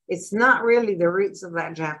 it's not really the roots of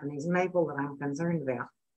that Japanese maple that I'm concerned about,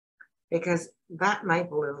 because that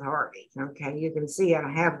maple is hardy. Okay. You can see I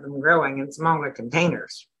have them growing in smaller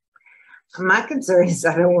containers. My concern is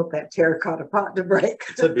I don't want that terracotta pot to break.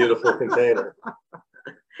 It's a beautiful container.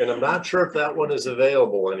 And I'm not sure if that one is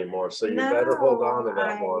available anymore, so you better hold on to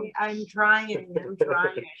that one. I'm trying, you know.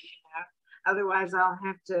 Otherwise I'll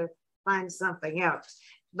have to find something else.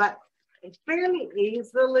 But it's fairly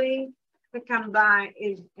easily to come by,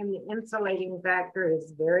 and the insulating factor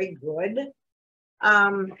is very good.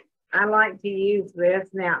 I like to use this.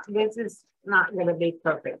 Now, this is not going to be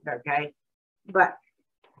perfect, okay? But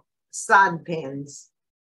sod pins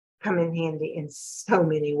come in handy in so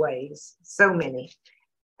many ways, so many.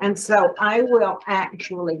 And so I will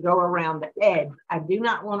actually go around the edge. I do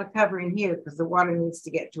not want to cover in here because the water needs to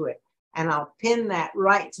get to it. And I'll pin that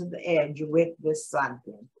right to the edge with this sod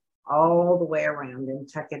pin all the way around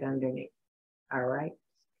and tuck it underneath. All right.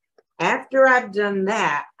 After I've done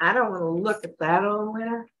that, I don't want to look at that all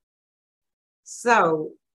winter.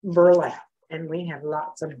 So burlap, and we have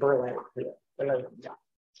lots of burlap here.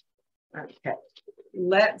 Okay,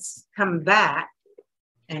 let's come back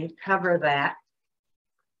and cover that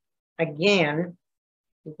again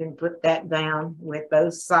You can put that down with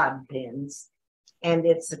those sod pins, and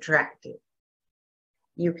it's attractive.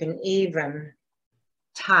 You can even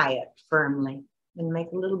tie it firmly and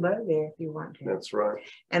make a little bow there if you want to. That's right.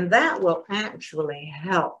 And that will actually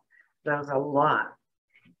help those a lot.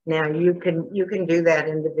 Now you can do that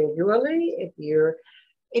individually if you're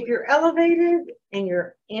elevated and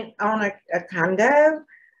you're on a condo.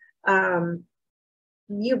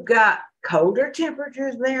 You've got colder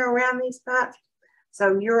temperatures there around these spots.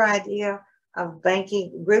 So your idea of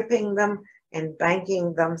grouping them and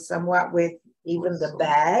banking them somewhat with even the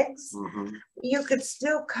bags, you could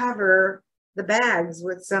still cover the bags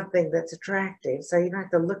with something that's attractive. So you don't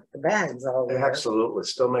have to look at the bags all the way. Absolutely.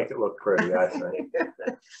 Still make it look pretty, I think.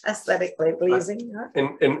 Aesthetically pleasing.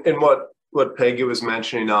 And what Peggy was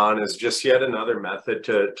mentioning on is just yet another method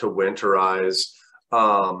to winterize.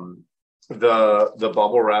 The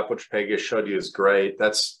bubble wrap, which Peggy showed you, is great.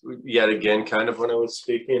 That's yet again kind of when I was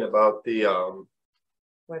speaking about the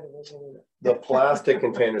plastic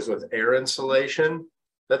containers with air insulation.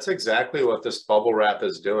 That's exactly what this bubble wrap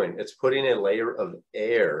is doing. It's putting a layer of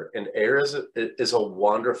air, and air is a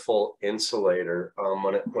wonderful insulator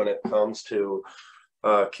when it comes to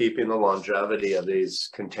keeping the longevity of these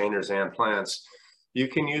containers and plants. You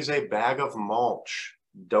can use a bag of mulch.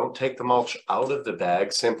 Don't take the mulch out of the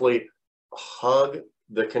bag. Simply hug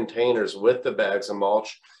the containers with the bags of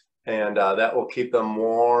mulch, and that will keep them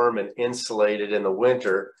warm and insulated in the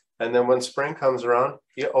winter. And then when spring comes around,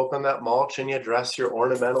 you open that mulch and you dress your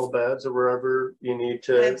ornamental beds or wherever you need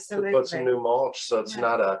to put some new mulch. So it's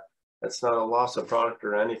not a loss of product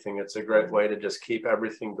or anything. It's a great way to just keep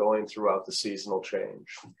everything going throughout the seasonal change.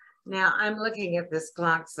 Now I'm looking at this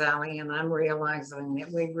clock, Sally, and I'm realizing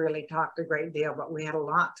that we've really talked a great deal, but we had a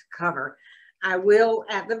lot to cover. I will,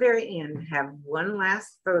 at the very end, have one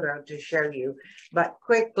last photo to show you, but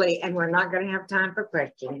quickly, and we're not going to have time for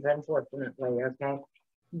questions, unfortunately, okay?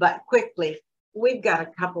 But quickly, we've got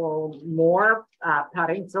a couple more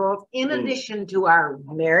potting soils. In addition to our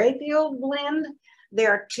Merrifield blend,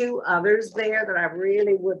 there are two others there that I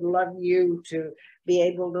really would love you to be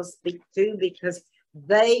able to speak to, because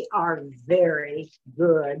they are very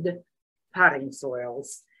good potting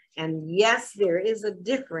soils. And yes, there is a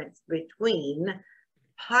difference between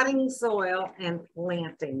potting soil and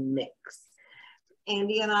planting mix.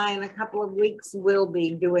 Andy and I, in a couple of weeks, will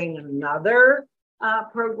be doing another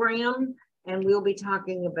program, and we'll be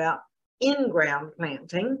talking about in-ground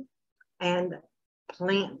planting and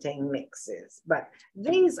planting mixes. But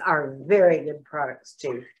these are very good products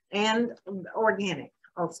too, and organic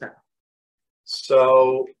also.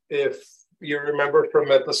 So if you remember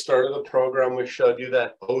from at the start of the program, we showed you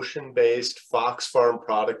that ocean-based Fox Farm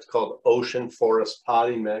product called Ocean Forest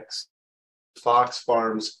Potting Mix. Fox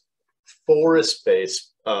Farm's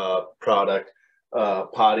forest-based product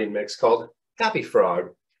potting mix called Happy Frog.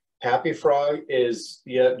 Happy Frog is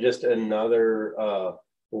yet just another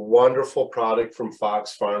wonderful product from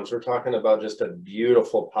Fox Farms. We're talking about just a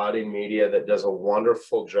beautiful potting media that does a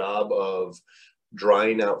wonderful job of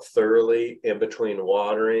drying out thoroughly in between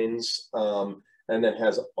waterings, and then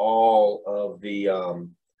has all of the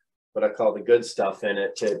what I call the good stuff in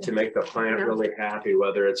it to make the plant really happy,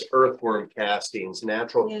 whether it's earthworm castings,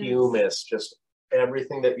 natural humus, just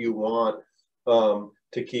everything that you want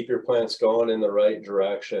to keep your plants going in the right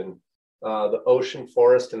direction. The Ocean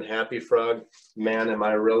Forest and Happy Frog, man, am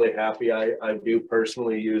I really happy. I do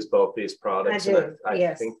personally use both these products.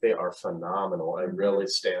 I think they are phenomenal. I really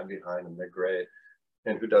stand behind them. They're great.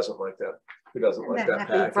 And who doesn't like that? Who doesn't like that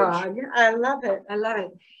package? Frog. I love it. I love it.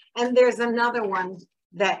 And there's another one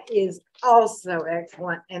that is also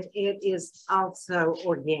excellent, and it is also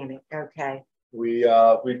organic. Okay. We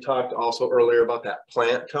talked also earlier about that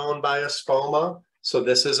Plant Tone by Espoma. So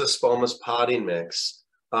this is Espoma's potting mix.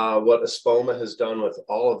 What Espoma has done with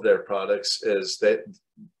all of their products is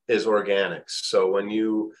organics. So when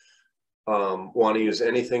you want to use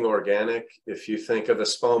anything organic, if you think of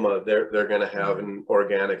Espoma, they're going to have an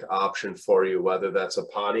organic option for you, whether that's a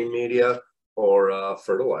potting media or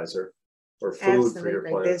fertilizer or food for your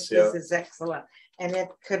plants. This is excellent. And it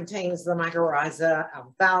contains the mycorrhiza,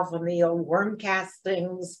 alfalfa meal, worm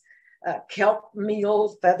castings, kelp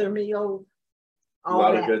meal, feather meal, a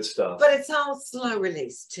lot of good stuff. But it's all slow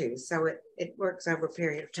release too, so it works over a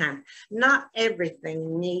period of time. Not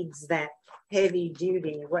everything needs that heavy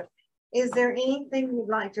duty. What is there anything you'd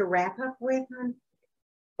like to wrap up with?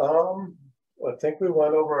 I think we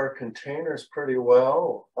went over our containers pretty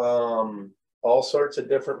well. All sorts of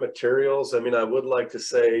different materials. I mean, I would like to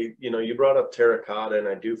say, you brought up terracotta, and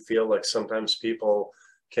I do feel like sometimes people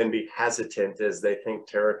can be hesitant as they think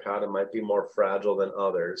terracotta might be more fragile than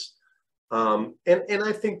others. And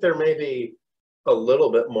I think there may be a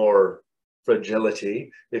little bit more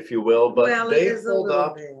fragility, if you will, but well, they hold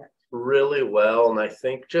up really well. And I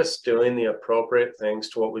think just doing the appropriate things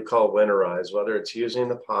to what we call winterize, whether it's using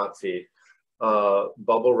the pot feed,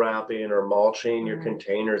 bubble wrapping or mulching your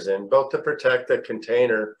containers in, both to protect the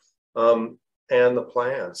container and the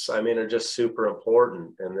plants, I mean, are just super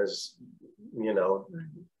important. And there's, you know,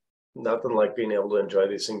 nothing like being able to enjoy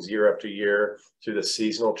these things year after year through the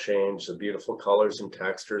seasonal change, the beautiful colors and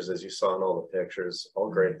textures, as you saw in all the pictures, all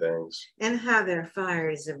great things. And how their fire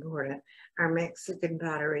is important. Our Mexican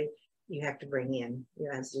pottery, you have to bring in.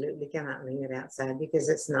 You absolutely cannot leave it outside because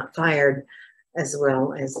it's not fired as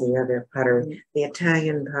well as the other pottery. The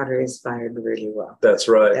Italian pottery is fired really well. That's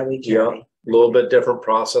right. That we yeah, carry. a little bit different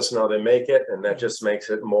process in how they make it, and that just makes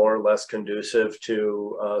it more or less conducive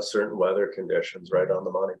to certain weather conditions. Right on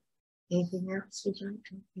the money. Anything else you'd like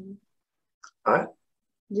to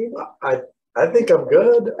I think I'm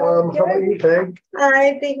good. How about you, Peg?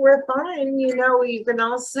 I think we're fine. You know, you can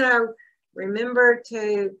also remember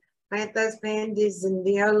to plant those pansies and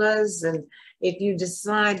violas. And if you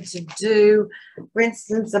decide to do, for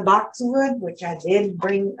instance, a boxwood, which I did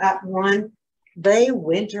bring up one, they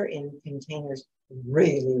winter in containers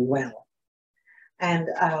really well. And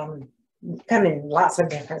come in lots of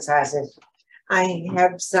different sizes. I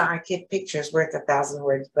have sidekick pictures worth 1,000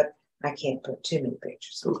 words, but I can't put too many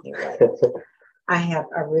pictures in here. I have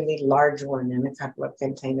a really large one in a couple of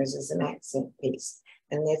containers as an accent piece,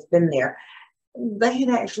 and it's been there. They had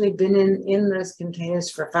actually been in those containers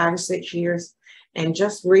for 5 or 6 years, and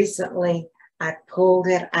just recently I pulled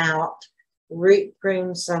it out, root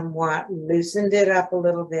pruned somewhat, loosened it up a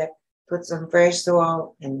little bit, put some fresh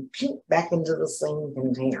soil, and back into the same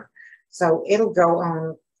container. So it'll go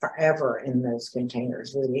on forever in those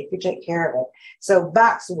containers, really, if you take care of it. So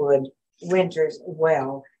boxwood winters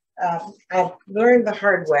well. I've learned the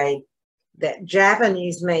hard way that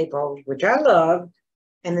Japanese maple, which I love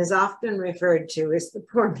and is often referred to as the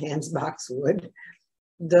poor man's boxwood,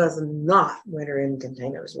 does not winter in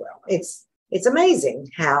containers well. It's amazing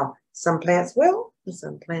how some plants will and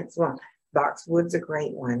some plants won't. Boxwood's a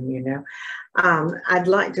great one, you know. I'd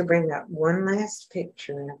like to bring up one last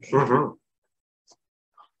picture. Okay.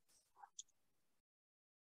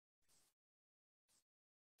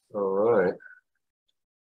 All right.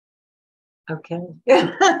 Okay.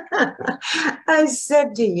 I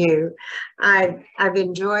said to you, I've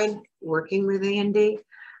enjoyed working with Andy.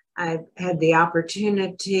 I've had the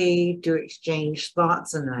opportunity to exchange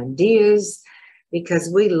thoughts and ideas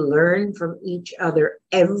because we learn from each other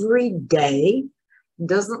every day.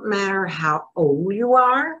 Doesn't matter how old you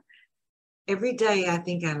are. Every day, I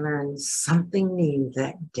think I learn something new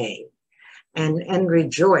that day and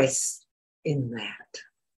rejoice in that.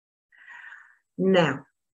 Now,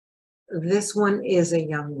 this one is a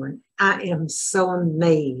young one. I am so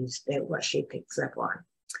amazed at what she picks up on.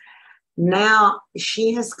 Now,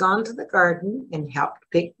 she has gone to the garden and helped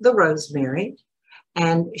pick the rosemary,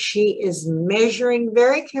 and she is measuring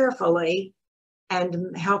very carefully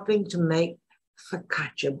and helping to make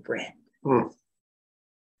focaccia bread.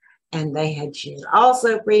 And she's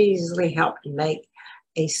also previously helped make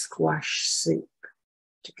a squash soup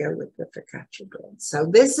to go with the focaccia bread. So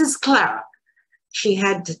this is Clara. She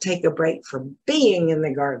had to take a break from being in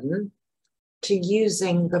the garden to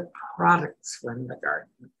using the products from the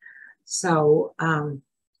garden. So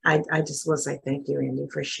I just want to say thank you, Andy,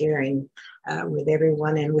 for sharing with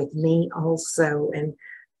everyone and with me also. And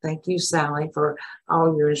thank you, Sally, for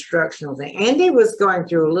all your instructional things. Andy was going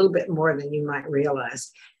through a little bit more than you might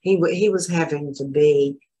realize. He was having to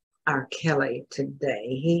be our Kelly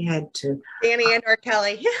today. He had to. Danny and our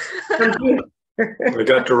Kelly. We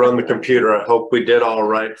got to run the computer. I hope we did all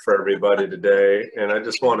right for everybody today. And I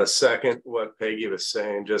just want to second what Peggy was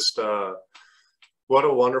saying. Just what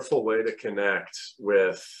a wonderful way to connect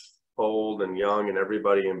with old and young and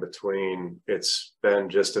everybody in between. It's been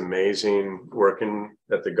just amazing working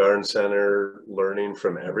at the garden center, learning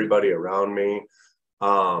from everybody around me.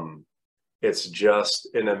 It's just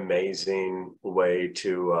an amazing way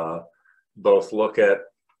to both look at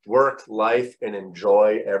work, life, and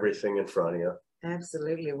enjoy everything in front of you.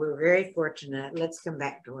 Absolutely. We're very fortunate. Let's come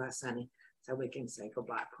back to us, honey, so we can say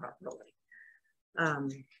goodbye properly.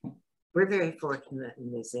 We're very fortunate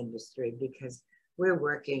in this industry because we're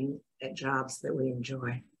working at jobs that we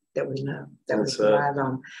enjoy, that we love, that we thrive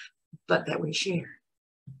on, but that we share.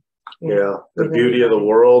 Yeah, the beauty of the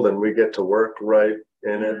world, and we get to work right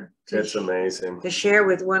in it. It's amazing. To share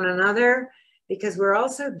with one another because we're all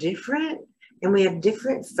so different and we have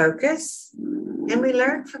different focus and we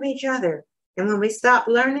learn from each other. And when we stop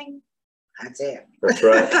learning, That's it. That's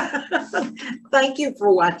right. Thank you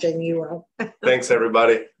for watching, you all. Thanks,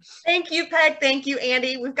 everybody. Thank you, Peg. Thank you,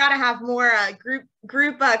 Andy. We've got to have more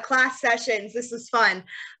group class sessions. This was fun.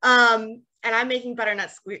 And I'm making butternut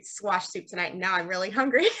squash soup tonight. Now I'm really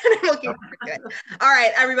hungry and I'm looking forward to it. All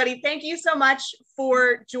right, everybody. Thank you so much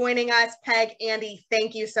for joining us. Peg, Andy,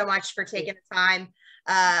 thank you so much for taking the time.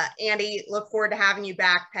 Andy, look forward to having you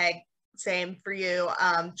back. Peg, same for you.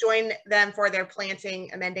 Join them for their planting,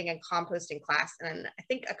 amending, and composting class in I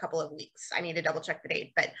think a couple of weeks. I need to double check the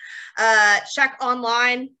date, but check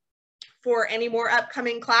online for any more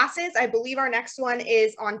upcoming classes. I believe our next one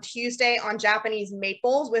is on Tuesday on Japanese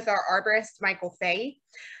maples with our arborist, Michael Fay.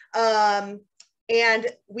 And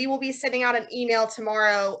we will be sending out an email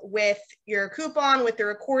tomorrow with your coupon, with the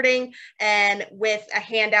recording, and with a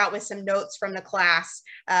handout with some notes from the class.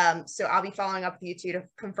 So I'll be following up with you two to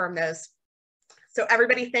confirm those. So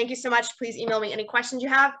everybody, thank you so much. Please email me any questions you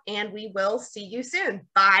have, and we will see you soon.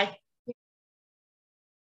 Bye.